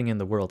what everything in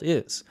the world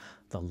is: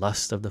 the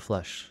lust of the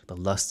flesh, the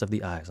lust of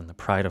the eyes, and the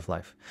pride of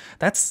life.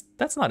 That's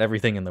not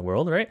everything in the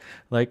world, right?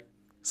 Like,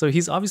 so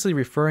he's obviously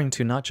referring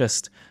to not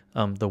just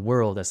the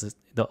world as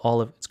all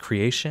of its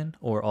creation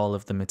or all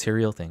of the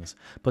material things,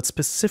 but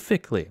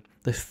specifically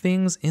the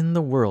things in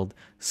the world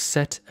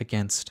set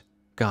against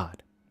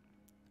God.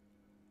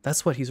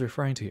 That's what he's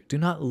referring to here. Do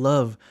not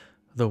love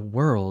the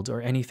world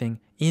or anything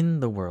in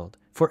the world.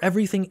 For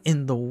everything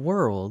in the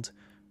world,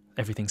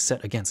 everything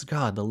set against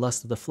God, the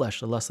lust of the flesh,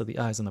 the lust of the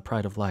eyes, and the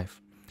pride of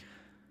life,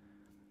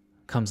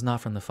 comes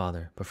not from the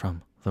Father, but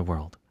from the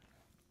world.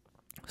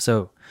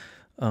 So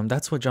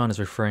that's what John is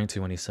referring to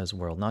when he says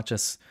world, not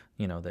just,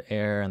 the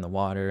air and the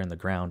water and the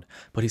ground,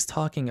 but he's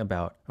talking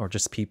about, or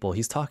just people,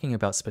 he's talking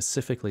about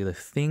specifically the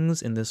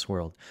things in this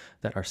world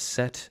that are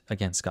set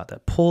against God,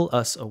 that pull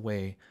us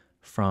away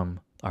from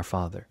our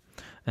Father.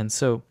 And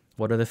so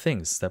what are the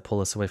things that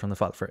pull us away from the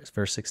Father?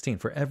 Verse 16,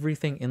 for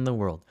everything in the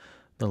world,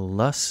 the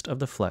lust of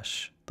the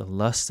flesh, the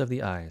lust of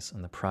the eyes,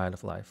 and the pride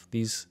of life.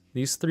 These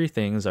three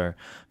things are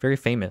very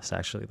famous,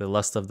 actually. The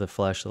lust of the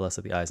flesh, the lust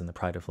of the eyes, and the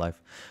pride of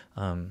life.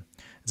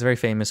 It's very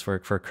famous for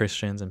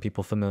Christians and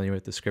people familiar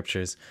with the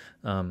scriptures.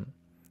 A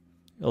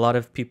lot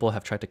of people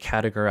have tried to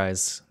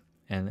categorize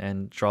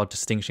and draw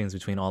distinctions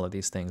between all of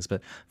these things.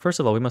 But first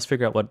of all, we must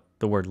figure out what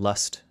the word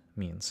lust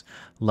means.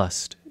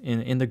 Lust.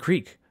 In the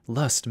Greek,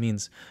 lust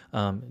means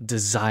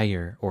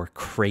desire or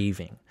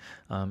craving.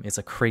 It's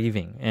a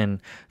craving.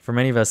 And for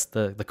many of us,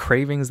 the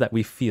cravings that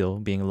we feel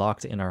being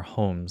locked in our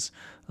homes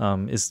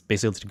is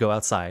basically to go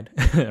outside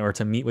or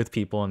to meet with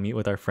people and meet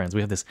with our friends.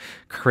 We have this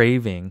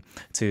craving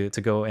to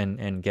go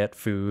and get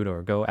food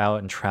or go out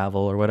and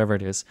travel or whatever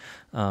it is,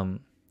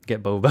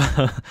 get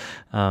boba.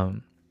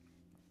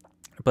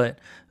 But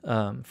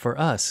for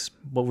us,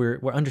 what we're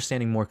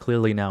understanding more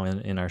clearly now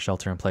in our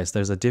shelter in place,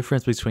 there's a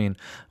difference between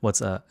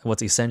what's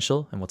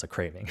essential and what's a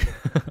craving.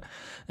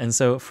 And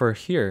so for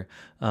here,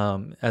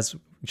 as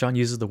John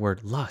uses the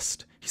word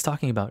lust, he's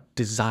talking about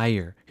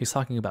desire. He's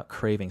talking about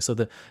craving. So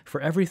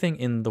for everything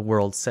in the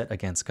world set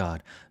against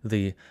God,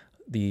 the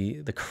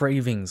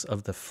cravings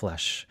of the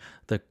flesh,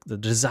 the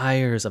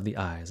desires of the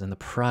eyes, and the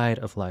pride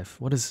of life.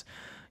 What is,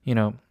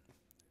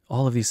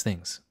 all of these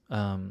things.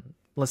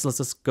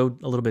 Let's go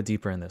a little bit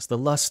deeper in this. The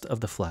lust of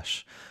the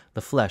flesh.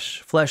 The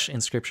flesh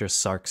in scripture,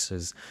 sarx,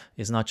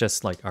 is not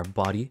just like our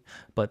body,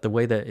 but the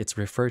way that it's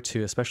referred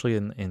to, especially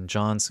in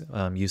John's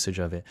usage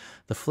of it,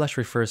 the flesh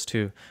refers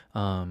to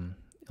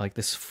like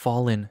this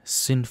fallen,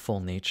 sinful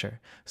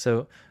nature.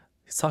 So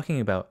he's talking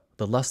about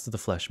the lust of the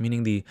flesh,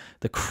 meaning the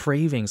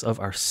cravings of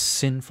our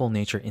sinful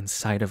nature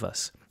inside of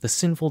us, the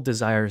sinful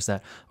desires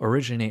that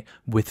originate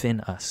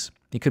within us.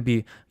 It could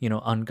be,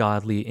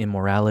 ungodly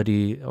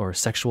immorality or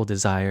sexual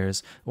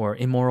desires or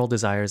immoral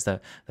desires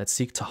that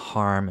seek to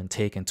harm and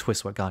take and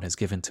twist what God has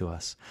given to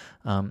us.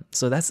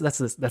 So that's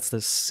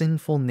the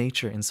sinful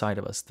nature inside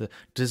of us, the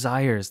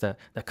desires that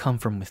come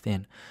from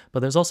within. But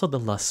there's also the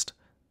lust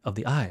of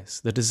the eyes,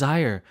 the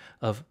desire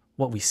of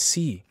what we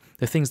see,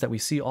 the things that we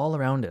see all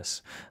around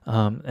us.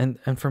 And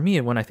for me,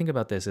 when I think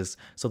about this,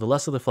 so the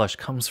lust of the flesh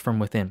comes from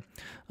within.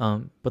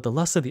 But the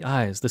lust of the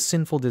eyes, the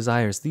sinful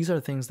desires, these are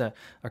things that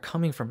are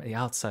coming from the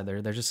outside.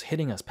 They're just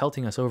hitting us,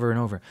 pelting us over and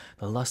over.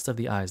 The lust of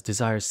the eyes,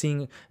 desires,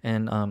 seeing,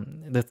 and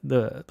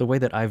the way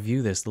that I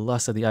view this, the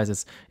lust of the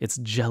eyes, it's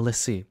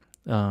jealousy.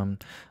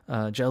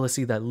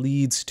 Jealousy that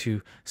leads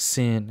to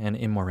sin and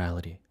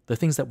immorality. The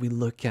things that we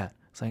look at,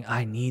 saying,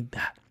 I need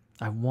that.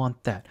 I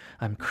want that.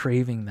 I'm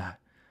craving that.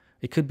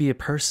 It could be a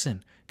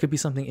person. It could be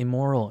something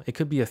immoral. It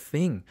could be a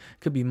thing.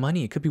 It could be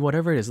money. It could be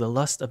whatever it is. The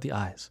lust of the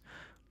eyes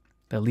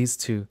that leads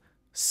to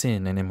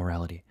sin and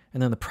immorality.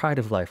 And then the pride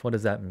of life. What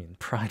does that mean?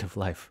 Pride of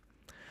life.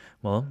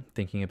 Well,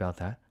 thinking about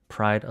that,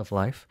 pride of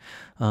life.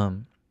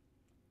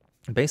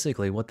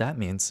 Basically, what that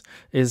means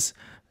is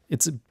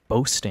it's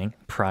boasting,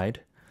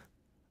 pride,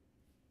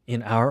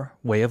 in our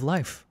way of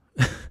life.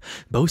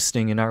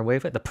 Boasting in our way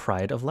of life, the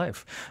pride of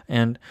life.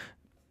 And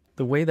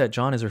the way that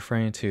John is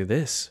referring to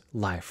this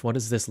life, what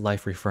is this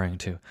life referring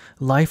to?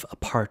 Life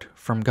apart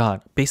from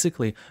God.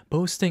 Basically,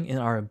 boasting in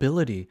our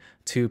ability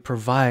to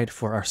provide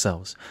for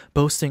ourselves,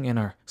 boasting in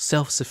our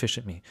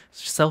self-sufficiency.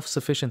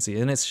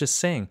 And it's just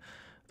saying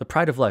the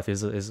pride of life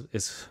is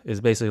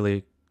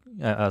basically,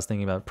 I was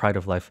thinking about pride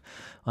of life.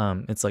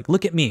 It's like,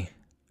 look at me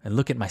and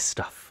look at my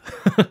stuff.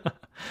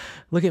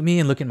 Look at me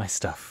and look at my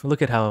stuff.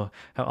 Look at how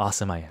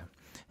awesome I am.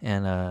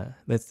 And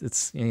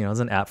it's there's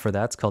an app for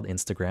that. It's called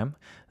Instagram.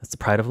 It's the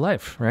pride of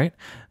life, right?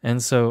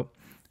 And so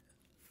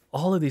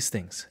all of these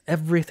things,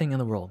 everything in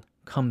the world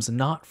comes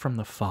not from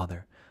the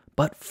Father,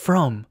 but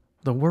from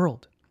the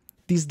world.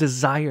 These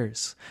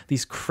desires,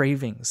 these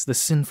cravings, the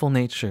sinful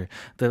nature,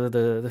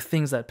 the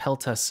things that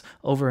pelt us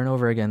over and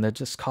over again, that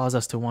just cause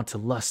us to want to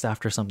lust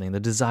after something, the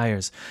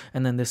desires,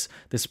 and then this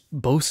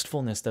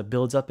boastfulness that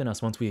builds up in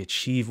us once we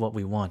achieve what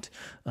we want.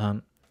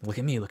 Look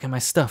at me, look at my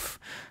stuff.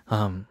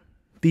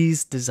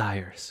 These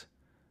desires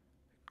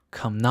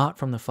come not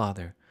from the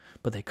Father,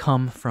 but they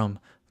come from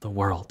the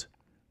world.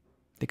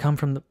 It's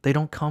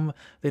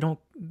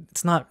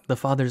not the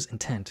Father's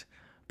intent,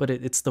 but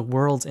it's the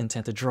world's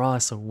intent to draw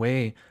us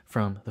away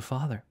from the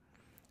Father.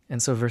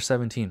 And so verse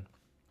 17,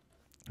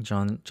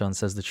 John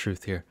says the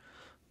truth here.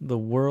 The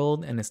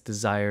world and its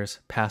desires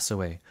pass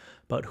away,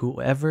 but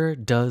whoever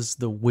does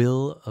the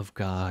will of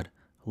God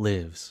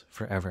lives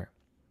forever.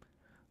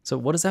 So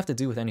what does that have to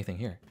do with anything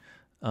here?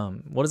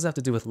 What does that have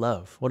to do with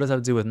love? What does that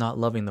have to do with not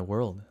loving the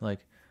world?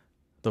 Like,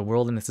 the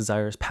world and its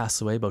desires pass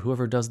away, but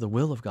whoever does the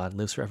will of God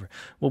lives forever.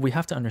 What we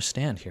have to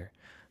understand here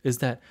is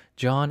that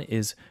John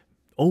is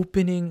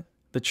opening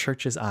the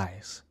church's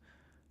eyes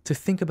to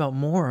think about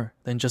more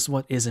than just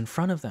what is in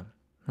front of them,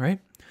 right?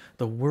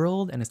 The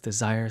world and its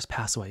desires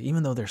pass away,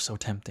 even though they're so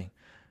tempting.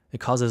 It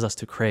causes us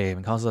to crave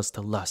and causes us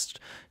to lust.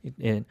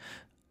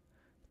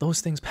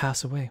 Those things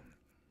pass away.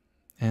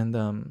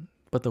 And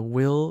but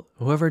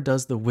whoever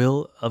does the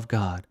will of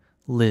God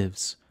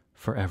lives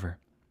forever.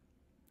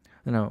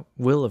 Now,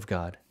 will of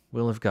God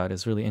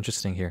is really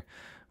interesting here.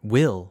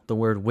 Will, the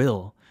word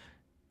will,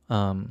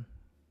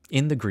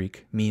 in the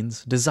Greek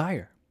means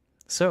desire.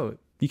 So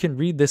you can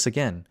read this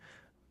again,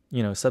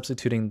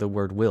 substituting the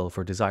word will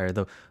for desire.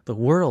 The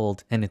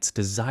world and its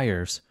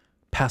desires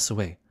pass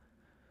away,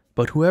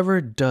 but whoever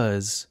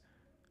does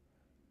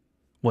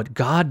what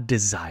God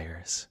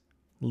desires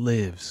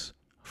lives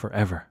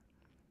forever.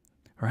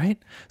 Right?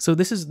 So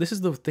this is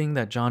the thing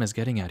that John is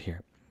getting at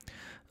here.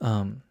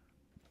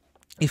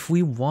 If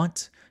we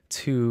want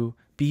to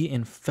be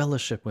in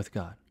fellowship with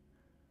God,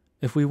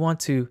 if we want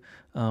to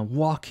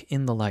walk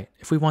in the light,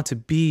 if we want to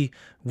be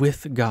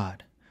with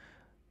God,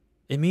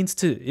 it means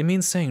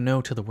saying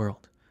no to the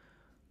world.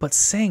 But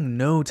saying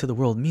no to the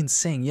world means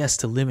saying yes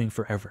to living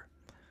forever.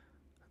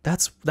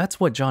 That's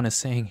what John is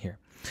saying here.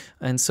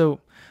 And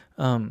so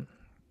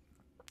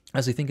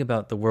as we think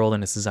about the world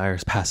and its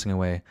desires passing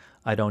away,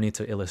 I don't need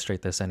to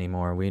illustrate this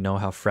anymore. We know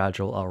how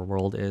fragile our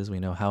world is.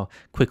 We know how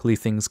quickly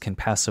things can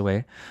pass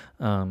away.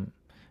 And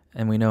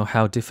we know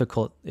how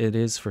difficult it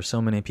is for so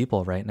many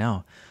people right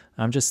now.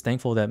 I'm just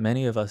thankful that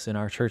many of us in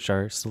our church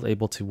are still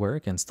able to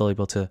work and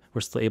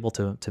we're still able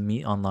to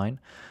meet online.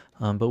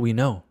 But we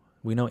know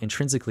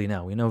intrinsically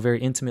now, we know very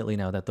intimately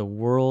now that the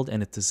world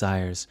and its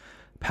desires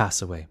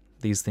pass away.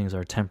 These things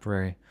are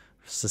temporary.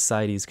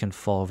 Societies can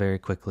fall very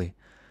quickly.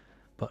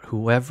 But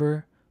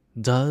whoever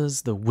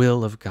does the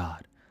will of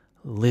God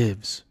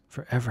lives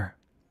forever.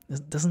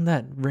 Doesn't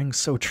that ring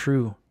so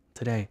true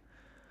today?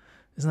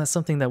 Isn't that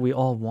something that we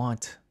all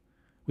want?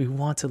 We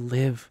want to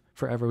live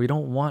forever. We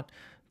don't want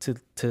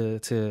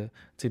to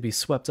be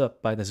swept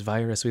up by this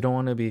virus. We don't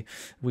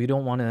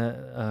want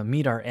to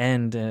meet our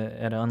end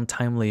at an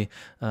untimely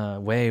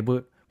way,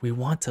 but we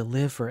want to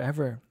live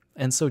forever.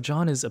 And so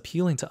John is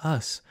appealing to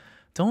us.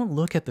 Don't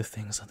look at the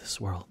things of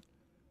this world.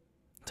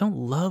 Don't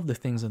love the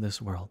things of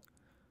this world,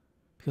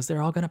 because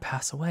they're all going to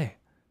pass away.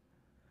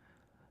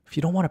 If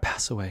you don't want to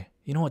pass away,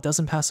 you know what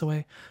doesn't pass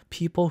away?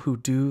 People who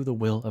do the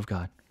will of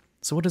God.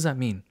 So what does that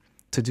mean,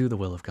 to do the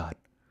will of God?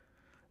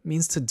 It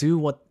means to do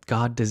what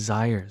God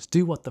desires,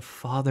 do what the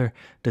Father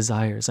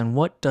desires. And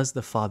what does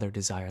the Father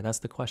desire? That's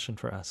the question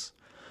for us.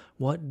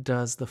 What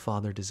does the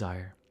Father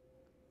desire?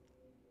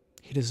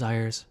 He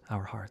desires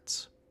our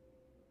hearts.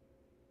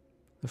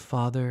 The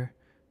Father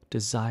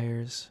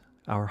desires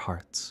our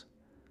hearts.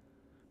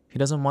 He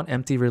doesn't want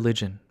empty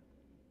religion.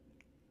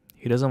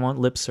 He doesn't want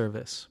lip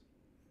service.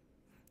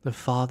 The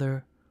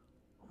Father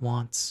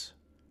wants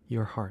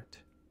your heart.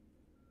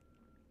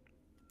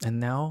 And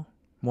now,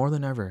 more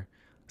than ever,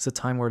 it's a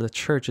time where the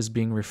church is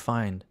being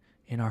refined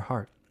in our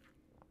heart.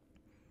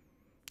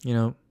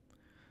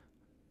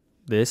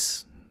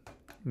 This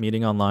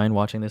meeting online,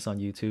 watching this on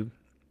YouTube,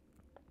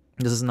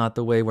 this is not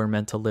the way we're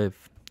meant to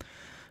live.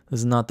 This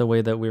is not the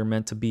way that we're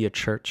meant to be a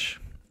church.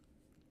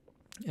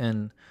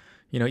 And,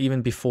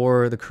 even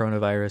before the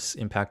coronavirus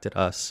impacted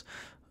us,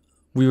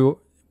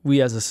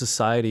 we as a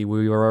society,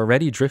 we were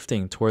already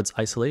drifting towards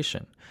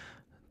isolation,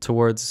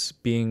 towards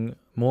being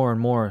more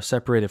and more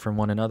separated from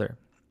one another.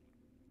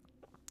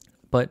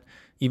 But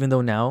Even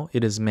though now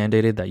it is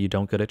mandated that you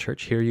don't go to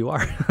church, here you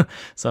are.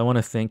 So I want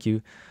to thank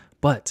you.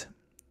 But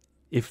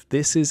if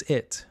this is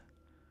it,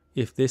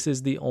 if this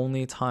is the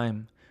only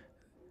time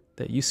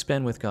that you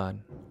spend with God,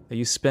 that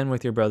you spend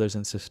with your brothers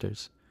and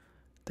sisters,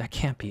 that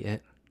can't be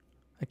it.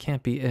 That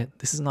can't be it.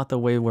 This is not the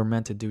way we're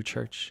meant to do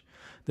church.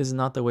 This is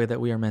not the way that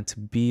we are meant to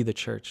be the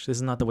church. This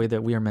is not the way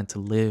that we are meant to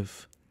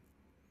live.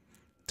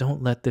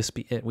 Don't let this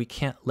be it. We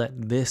can't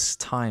let this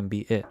time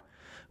be it.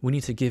 We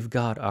need to give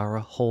God our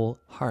whole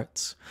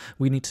hearts.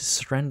 We need to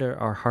surrender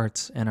our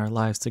hearts and our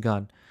lives to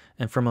God.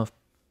 And from a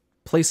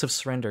place of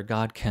surrender,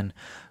 God can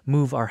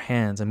move our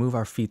hands and move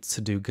our feet to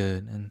do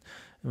good.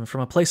 And from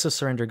a place of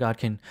surrender, God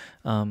can,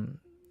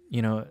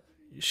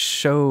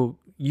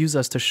 use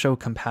us to show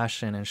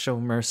compassion and show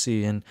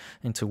mercy and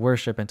to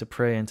worship and to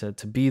pray and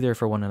to be there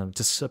for one another,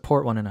 to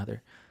support one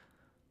another.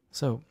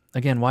 So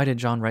again, why did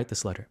John write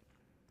this letter?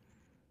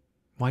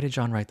 Why did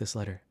John write this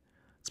letter?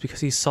 It's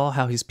because he saw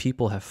how his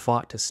people have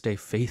fought to stay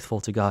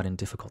faithful to God in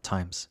difficult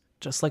times,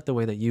 just like the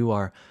way that you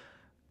are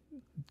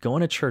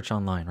going to church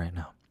online right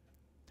now,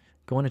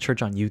 going to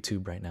church on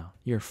YouTube right now.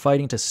 You're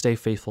fighting to stay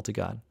faithful to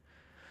God.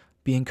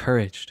 Be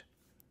encouraged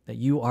that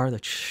you are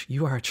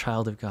a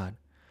child of God.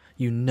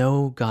 You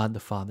know God the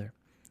Father.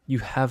 You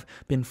have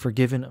been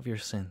forgiven of your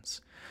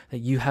sins. That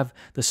you have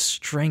the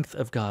strength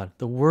of God,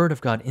 the Word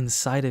of God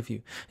inside of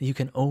you. That you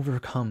can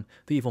overcome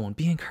the evil one.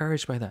 Be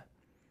encouraged by that.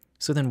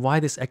 So then why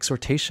this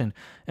exhortation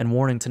and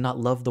warning to not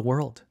love the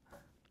world?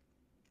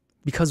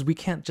 Because we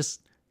can't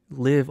just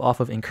live off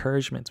of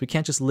encouragements. We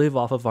can't just live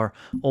off of our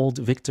old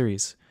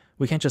victories.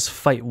 We can't just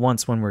fight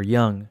once when we're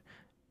young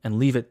and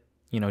leave it,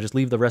 just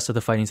leave the rest of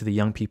the fighting to the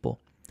young people.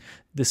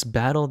 This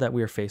battle that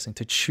we are facing,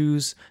 to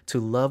choose to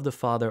love the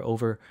Father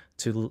over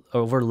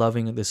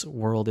loving this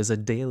world, is a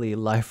daily,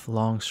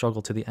 lifelong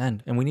struggle to the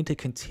end. And we need to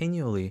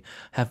continually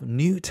have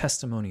new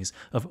testimonies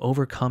of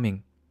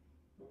overcoming.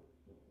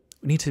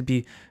 We need to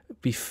be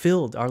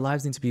filled, our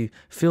lives need to be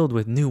filled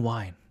with new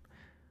wine.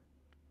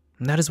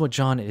 And that is what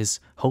John is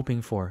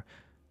hoping for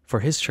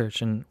his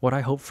church, and what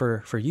I hope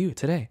for you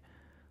today.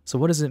 So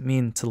what does it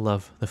mean to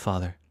love the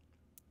Father?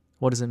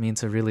 What does it mean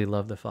to really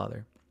love the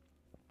Father?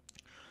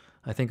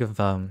 I think of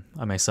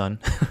my son.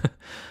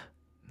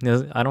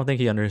 I don't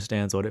think he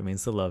understands what it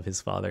means to love his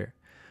father.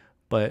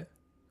 But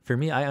for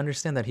me, I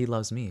understand that he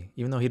loves me,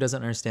 even though he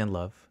doesn't understand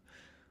love.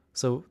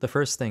 So the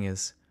first thing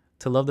is,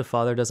 to love the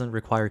Father doesn't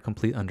require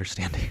complete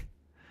understanding.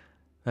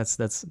 That's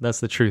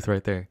the truth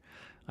right there.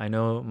 I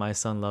know my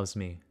son loves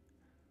me.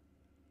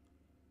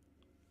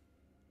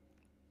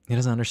 He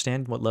doesn't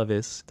understand what love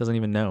is, doesn't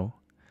even know,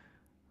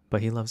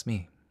 but he loves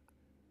me.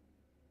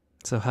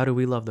 So how do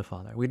we love the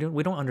Father? We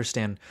don't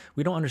understand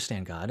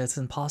God. It's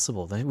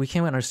impossible. We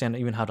can't understand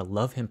even how to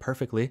love him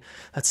perfectly.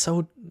 That's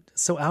so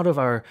out of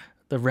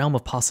the realm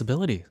of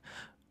possibility.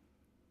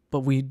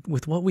 But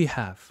with what we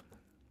have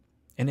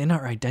and in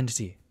our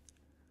identity,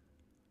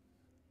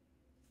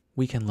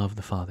 we can love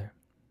the Father.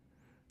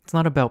 It's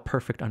not about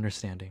perfect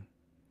understanding.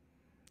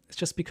 It's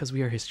just because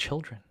we are his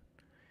children.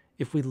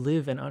 If we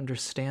live and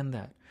understand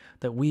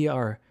that we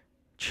are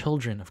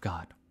children of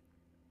God,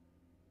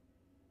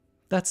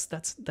 that's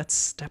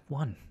step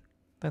one.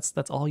 That's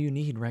all you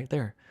need right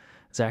there.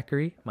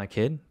 Zachary, my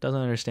kid, doesn't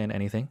understand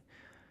anything,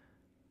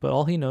 but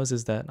all he knows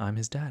is that I'm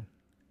his dad.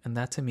 And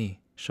that to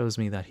me shows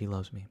me that he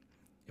loves me.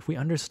 If we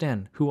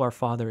understand who our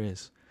Father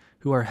is,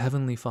 who our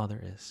Heavenly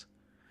Father is,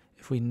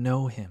 if we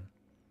know him,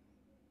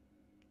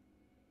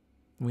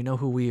 we know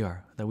who we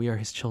are, that we are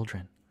his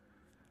children,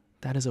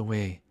 that is a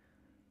way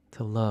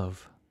to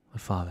love the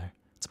Father.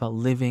 It's about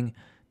living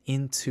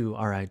into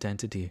our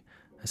identity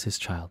as his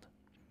child.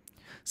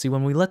 See,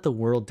 when we let the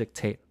world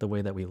dictate the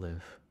way that we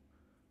live,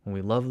 when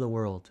we love the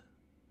world,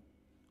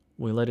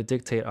 we let it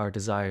dictate our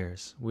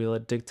desires, we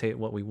let it dictate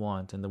what we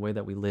want and the way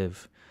that we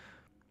live.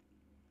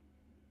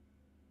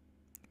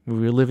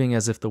 We're living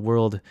as if the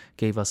world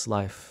gave us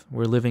life.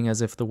 We're living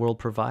as if the world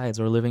provides.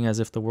 We're living as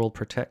if the world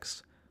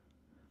protects.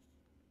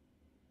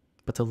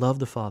 But to love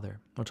the Father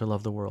or to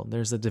love the world,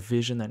 there's a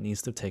division that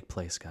needs to take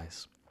place,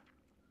 guys.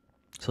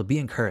 So be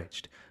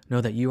encouraged.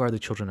 Know that you are the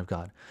children of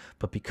God.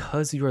 But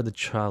because you are the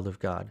child of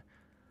God,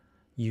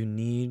 you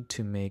need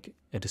to make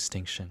a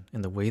distinction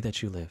in the way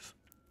that you live,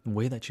 the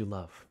way that you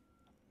love.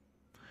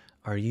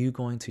 Are you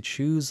going to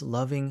choose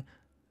loving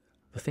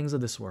the things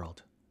of this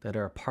world that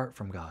are apart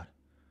from God,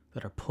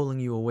 that are pulling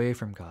you away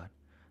from God?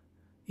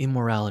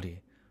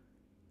 Immorality,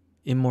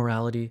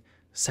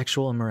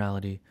 sexual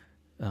immorality,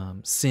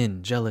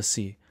 sin,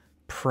 jealousy,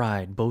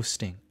 pride,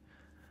 boasting?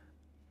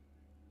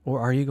 Or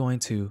are you going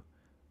to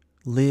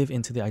live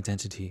into the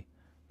identity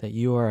that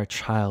you are a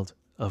child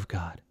of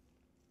God?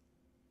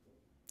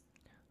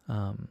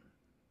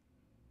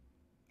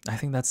 I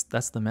think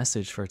that's the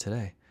message for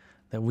today,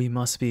 that we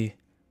must be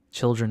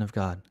children of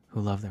God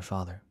who love their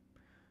Father.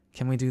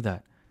 Can we do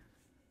that?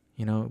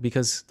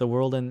 Because the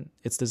world and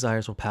its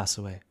desires will pass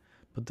away,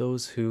 but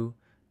those who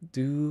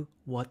do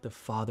what the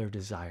Father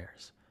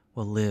desires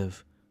will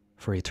live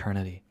for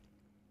eternity.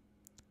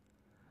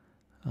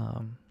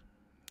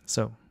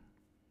 So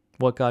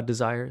what God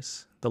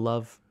desires, the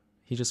love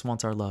He just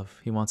wants our love.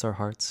 He wants our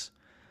hearts.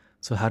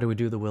 So how do we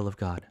do the will of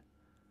God?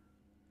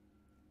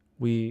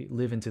 We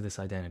live into this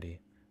identity,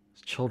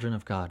 children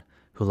of God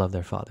who love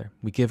their Father.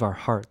 We give our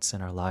hearts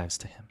and our lives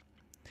to Him.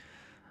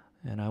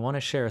 And I want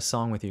to share a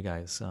song with you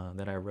guys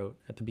that I wrote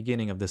at the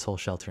beginning of this whole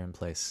shelter in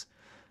place.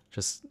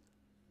 Just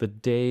the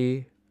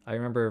day I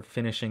remember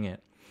finishing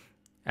it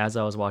as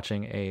I was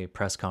watching a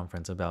press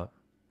conference about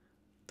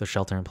the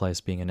shelter in place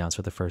being announced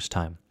for the first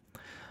time.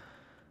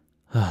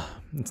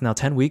 It's now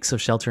 10 weeks of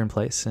shelter in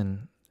place,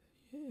 and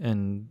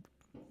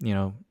you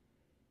know,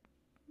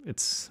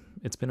 it's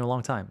been a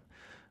long time.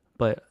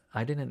 But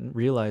I didn't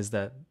realize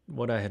that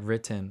what I had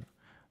written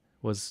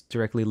was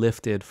directly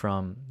lifted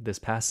from this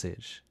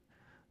passage.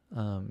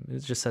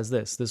 It just says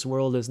this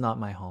world is not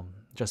my home,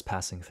 just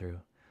passing through.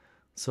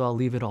 So I'll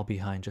leave it all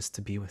behind just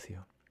to be with you.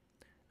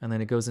 And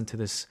then it goes into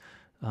this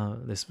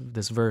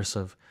verse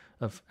of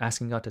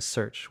asking God to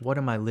search. What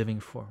am I living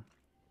for?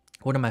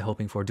 What am I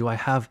hoping for?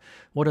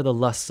 What are the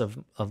lusts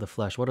of the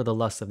flesh? What are the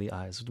lusts of the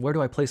eyes? Where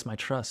do I place my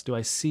trust? Do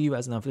I see you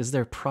as enough? Is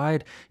there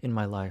pride in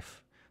my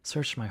life?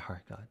 Search my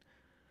heart, God.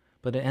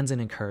 But it ends in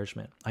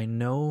encouragement. I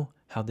know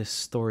how this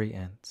story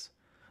ends,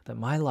 that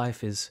my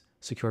life is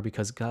secure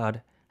because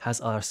God has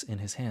us in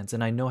His hands.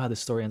 And I know how this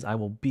story ends. I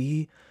will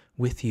be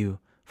with you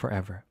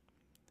forever.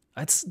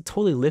 It's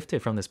totally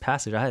lifted from this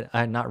passage. I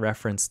had not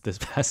referenced this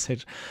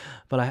passage,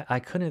 but I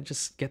couldn't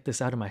just get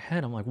this out of my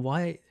head. I'm like,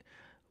 why,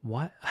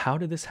 how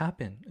did this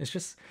happen? It's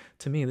just,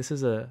 to me, this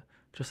is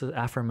just an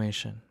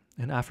affirmation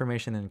and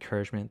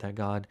encouragement that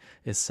God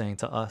is saying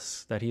to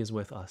us that He is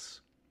with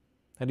us,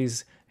 that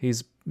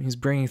He's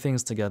bringing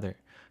things together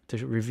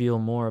to reveal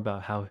more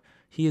about how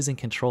He is in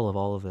control of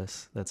all of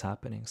this that's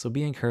happening. So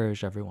be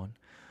encouraged, everyone.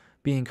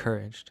 Be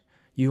encouraged.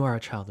 You are a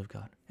child of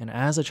God. And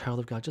as a child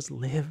of God, just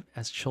live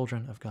as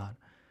children of God.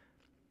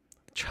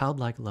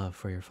 Childlike love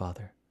for your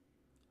Father.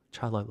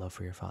 Childlike love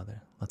for your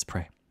Father. Let's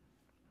pray.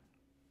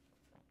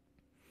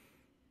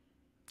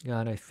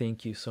 God, I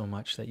thank you so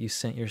much that you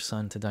sent your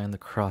Son to die on the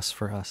cross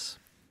for us.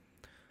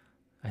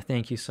 I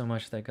thank you so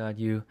much that, God,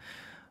 you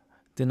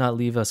did not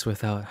leave us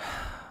without,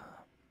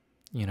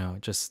 you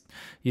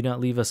did not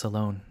leave us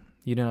alone.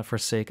 You did not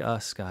forsake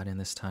us, God, in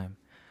this time.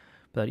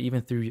 But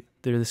even through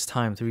this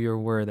time, through your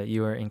word, that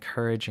you are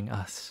encouraging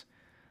us,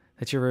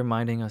 that you're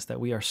reminding us that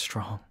we are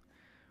strong,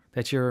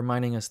 that you're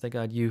reminding us that,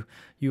 God, you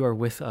are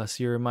with us.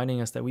 You're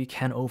reminding us that we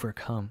can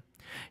overcome.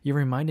 You're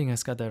reminding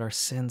us, God, that our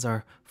sins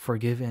are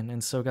forgiven.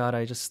 And so, God,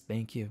 I just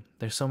thank you.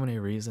 There's so many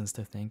reasons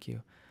to thank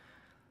you.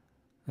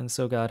 And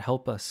so, God,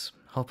 help us.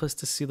 Help us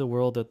to see the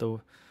world that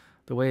the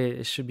way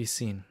it should be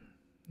seen,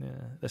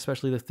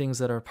 especially the things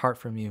that are apart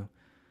from you.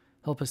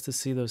 Help us to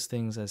see those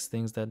things as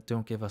things that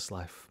don't give us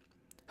life.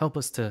 Help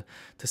us to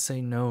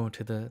say no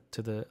to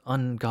the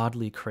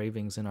ungodly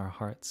cravings in our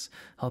hearts.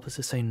 Help us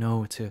to say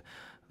no to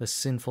the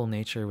sinful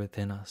nature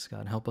within us,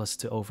 God. Help us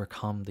to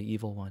overcome the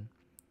evil one.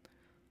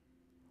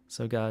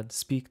 So, God,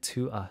 speak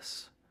to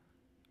us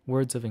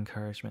words of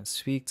encouragement.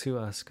 Speak to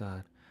us,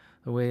 God,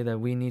 the way that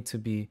we need to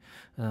be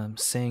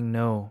saying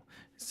no.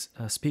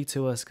 Speak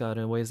to us, God,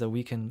 in ways that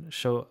we can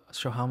show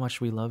how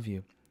much we love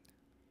you.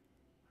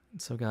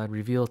 And so, God,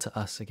 reveal to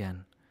us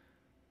again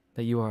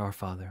that you are our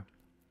Father.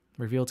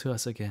 Reveal to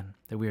us again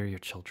that we are your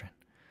children.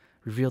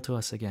 Reveal to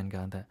us again,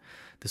 God, that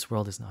this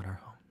world is not our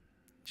home.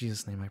 In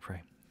Jesus' name I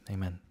pray.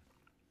 Amen.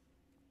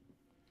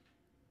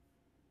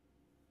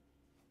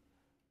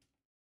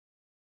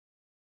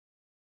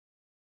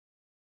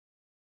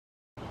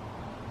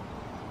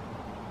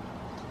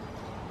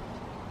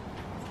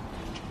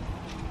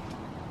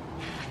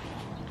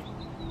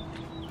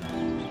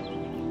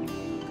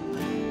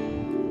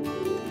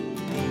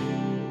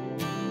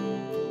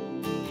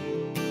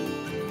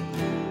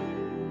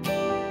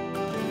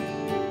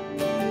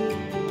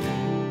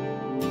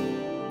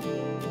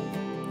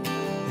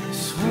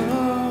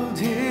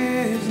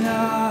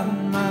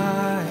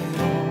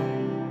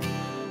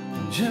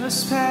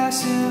 Just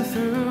passing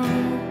through,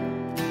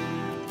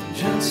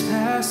 just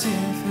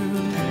passing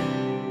through.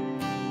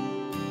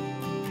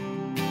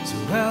 So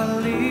I'll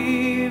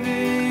leave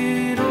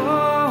it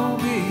all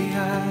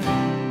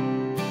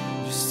behind,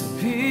 just to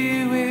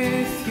be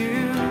with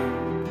you,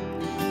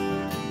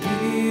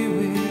 be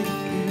with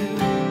you.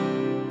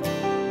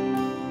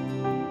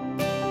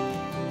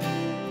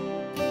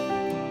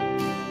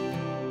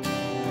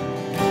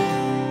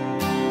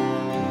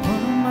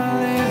 What am I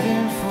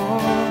living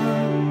for?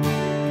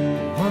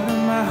 What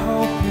am I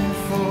hoping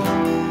for?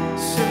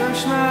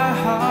 Search my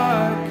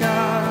heart,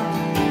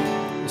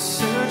 God.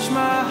 Search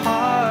my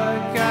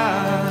heart,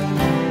 God.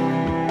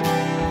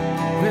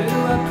 Where do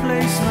I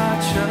place my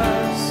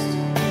trust?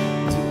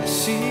 Do I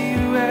see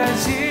you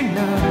as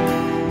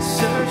enough?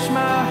 Search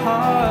my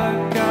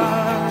heart,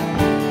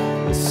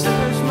 God.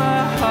 Search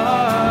my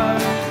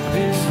heart.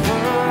 This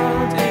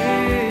world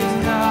is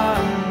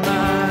not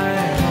my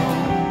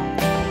home.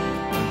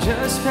 I'm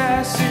just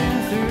passing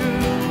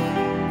through.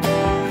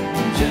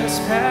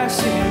 Just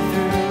passing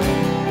through.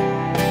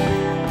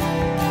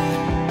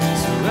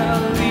 So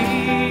I'll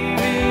leave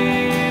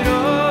it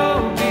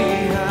all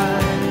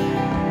behind,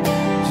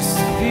 just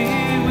to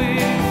be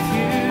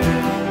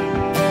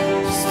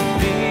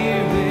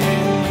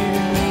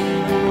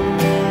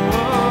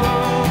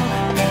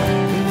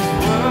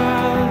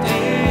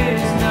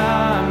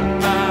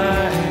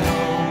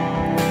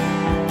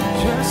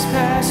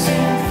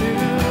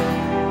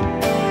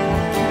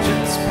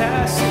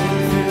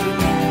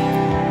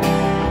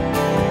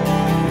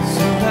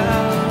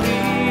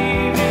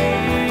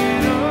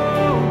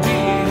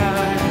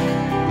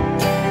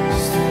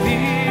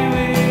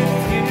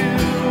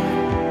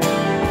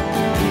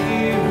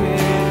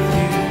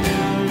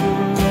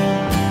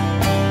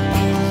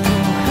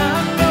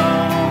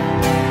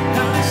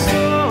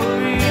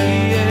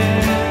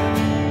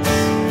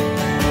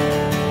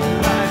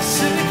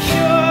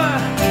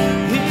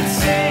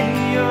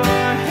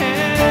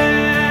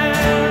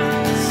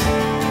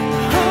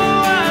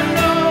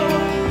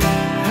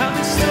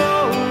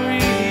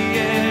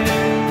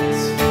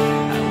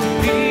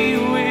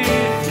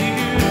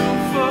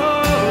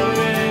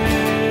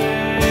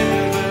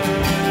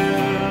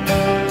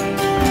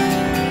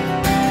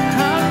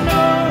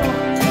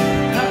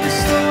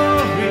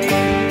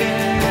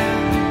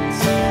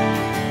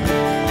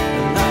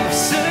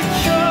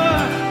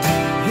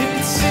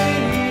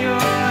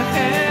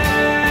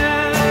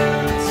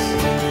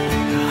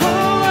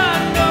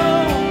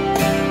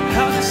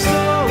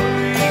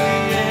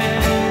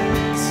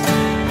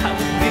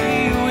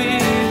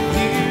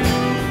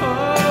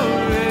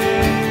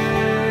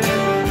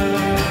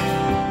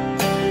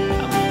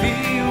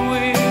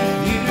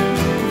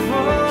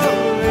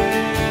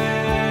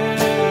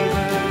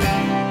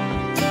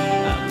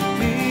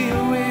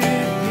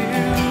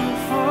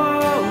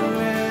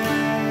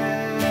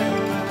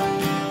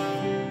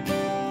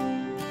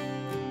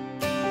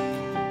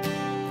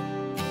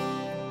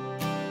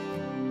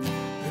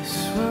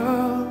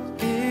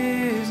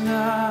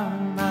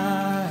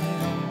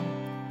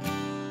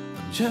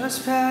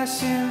just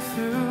passing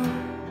through.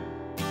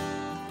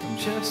 I'm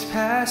just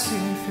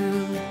passing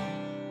through.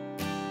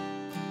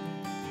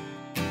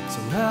 So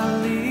I'll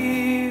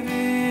leave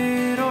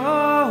it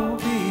all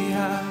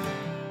behind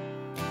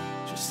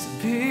just to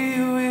be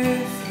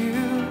with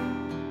you,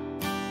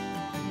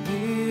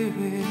 be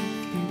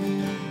with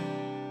you.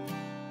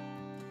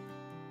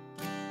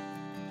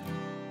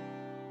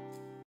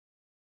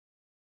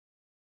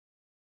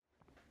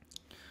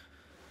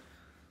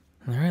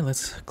 All right,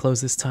 let's close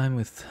this time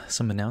with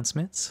some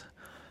announcements.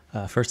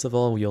 First of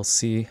all, you'll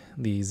see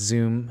the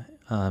Zoom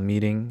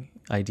meeting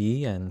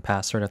ID and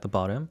password at the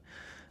bottom.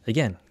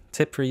 Again,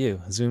 tip for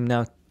you: Zoom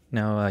now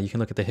you can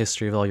look at the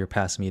history of all your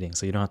past meetings,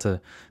 so you don't have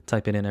to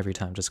type it in every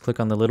time. Just click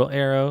on the little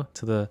arrow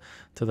to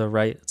the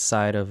right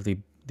side of the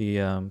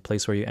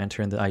place where you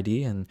enter in the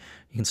ID, and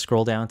you can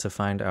scroll down to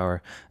find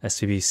our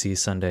SBBC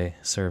Sunday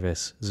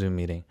service Zoom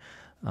meeting.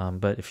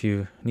 But if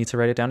you need to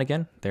write it down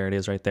again, there it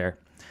is right there.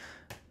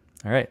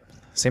 All right,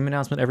 same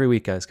announcement every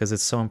week, guys, because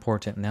it's so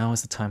important. Now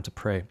is the time to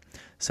pray.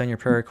 Send your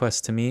prayer requests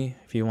to me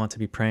if you want to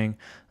be praying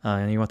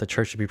and you want the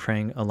church to be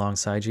praying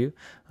alongside you.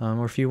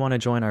 Or if you want to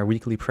join our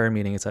weekly prayer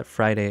meeting, it's at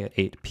Friday at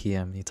 8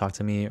 p.m. You talk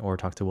to me or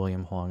talk to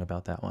William Huang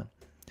about that one.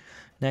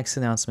 Next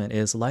announcement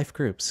is life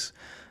groups.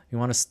 You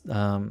want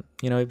to,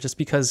 just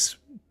because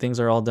things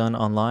are all done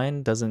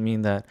online doesn't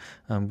mean that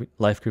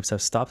life groups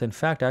have stopped. In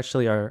fact,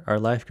 actually, our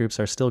life groups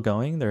are still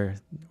going.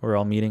 We're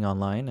all meeting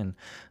online, and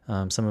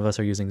some of us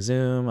are using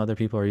Zoom. Other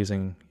people are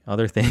using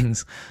other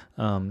things.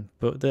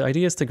 But the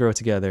idea is to grow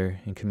together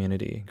in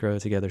community, grow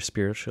together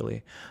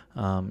spiritually.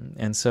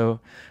 And so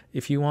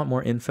if you want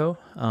more info,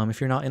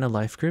 if you're not in a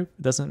life group,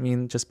 it doesn't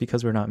mean just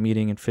because we're not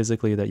meeting and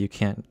physically that you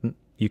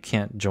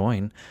can't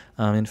join.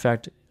 In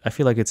fact, I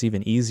feel like it's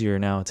even easier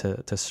now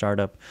to start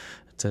up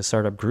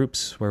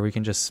groups where we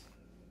can just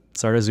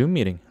start a Zoom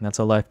meeting, and that's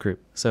a life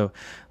group. So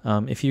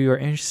if you are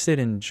interested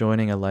in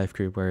joining a life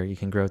group where you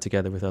can grow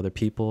together with other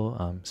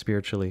people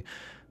spiritually,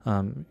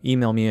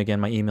 email me. Again,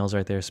 my email's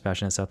right there,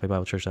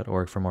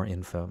 Sebastian@southbaybiblechurch.org for more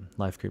info.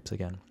 Life groups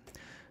again.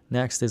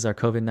 Next is our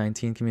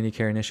COVID-19 Community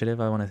Care Initiative.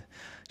 I want to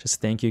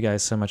just thank you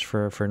guys so much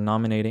for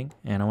nominating,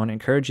 and I want to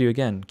encourage you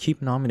again,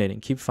 keep nominating,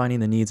 keep finding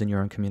the needs in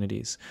your own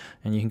communities.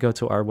 And you can go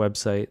to our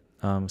website,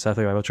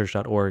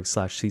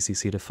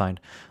 southbaybiblechurch.org/ccc, to find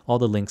all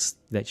the links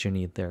that you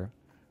need there.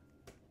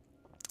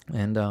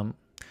 And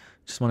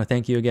just want to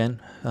thank you again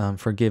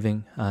for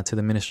giving to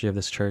the ministry of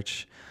this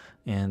church.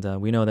 And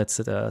we know that's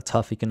a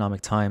tough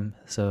economic time,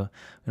 so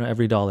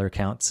every dollar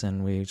counts,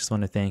 and we just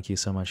want to thank you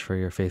so much for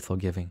your faithful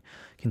giving.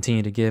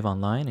 Continue to give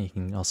online, and you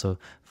can also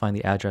find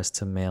the address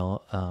to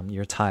mail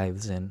your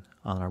tithes in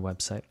on our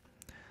website.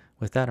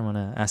 With that, I want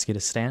to ask you to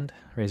stand,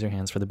 raise your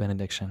hands for the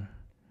benediction.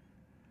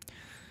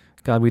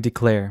 God, we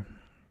declare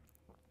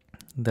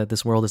that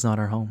this world is not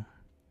our home.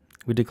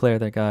 We declare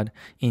that, God,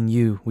 in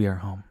you we are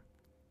home,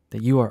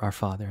 that you are our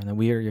Father, and that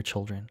we are your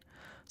children.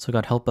 So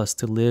God, help us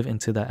to live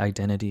into that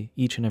identity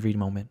each and every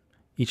moment,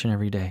 each and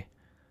every day.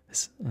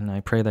 And I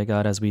pray that,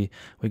 God, as we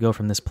go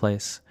from this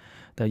place,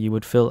 that you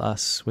would fill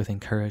us with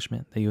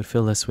encouragement, that you would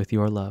fill us with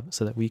your love,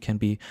 so that we can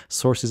be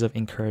sources of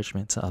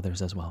encouragement to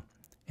others as well.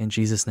 In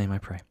Jesus' name I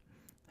pray.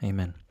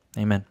 Amen.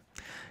 Amen.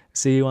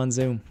 See you on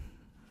Zoom.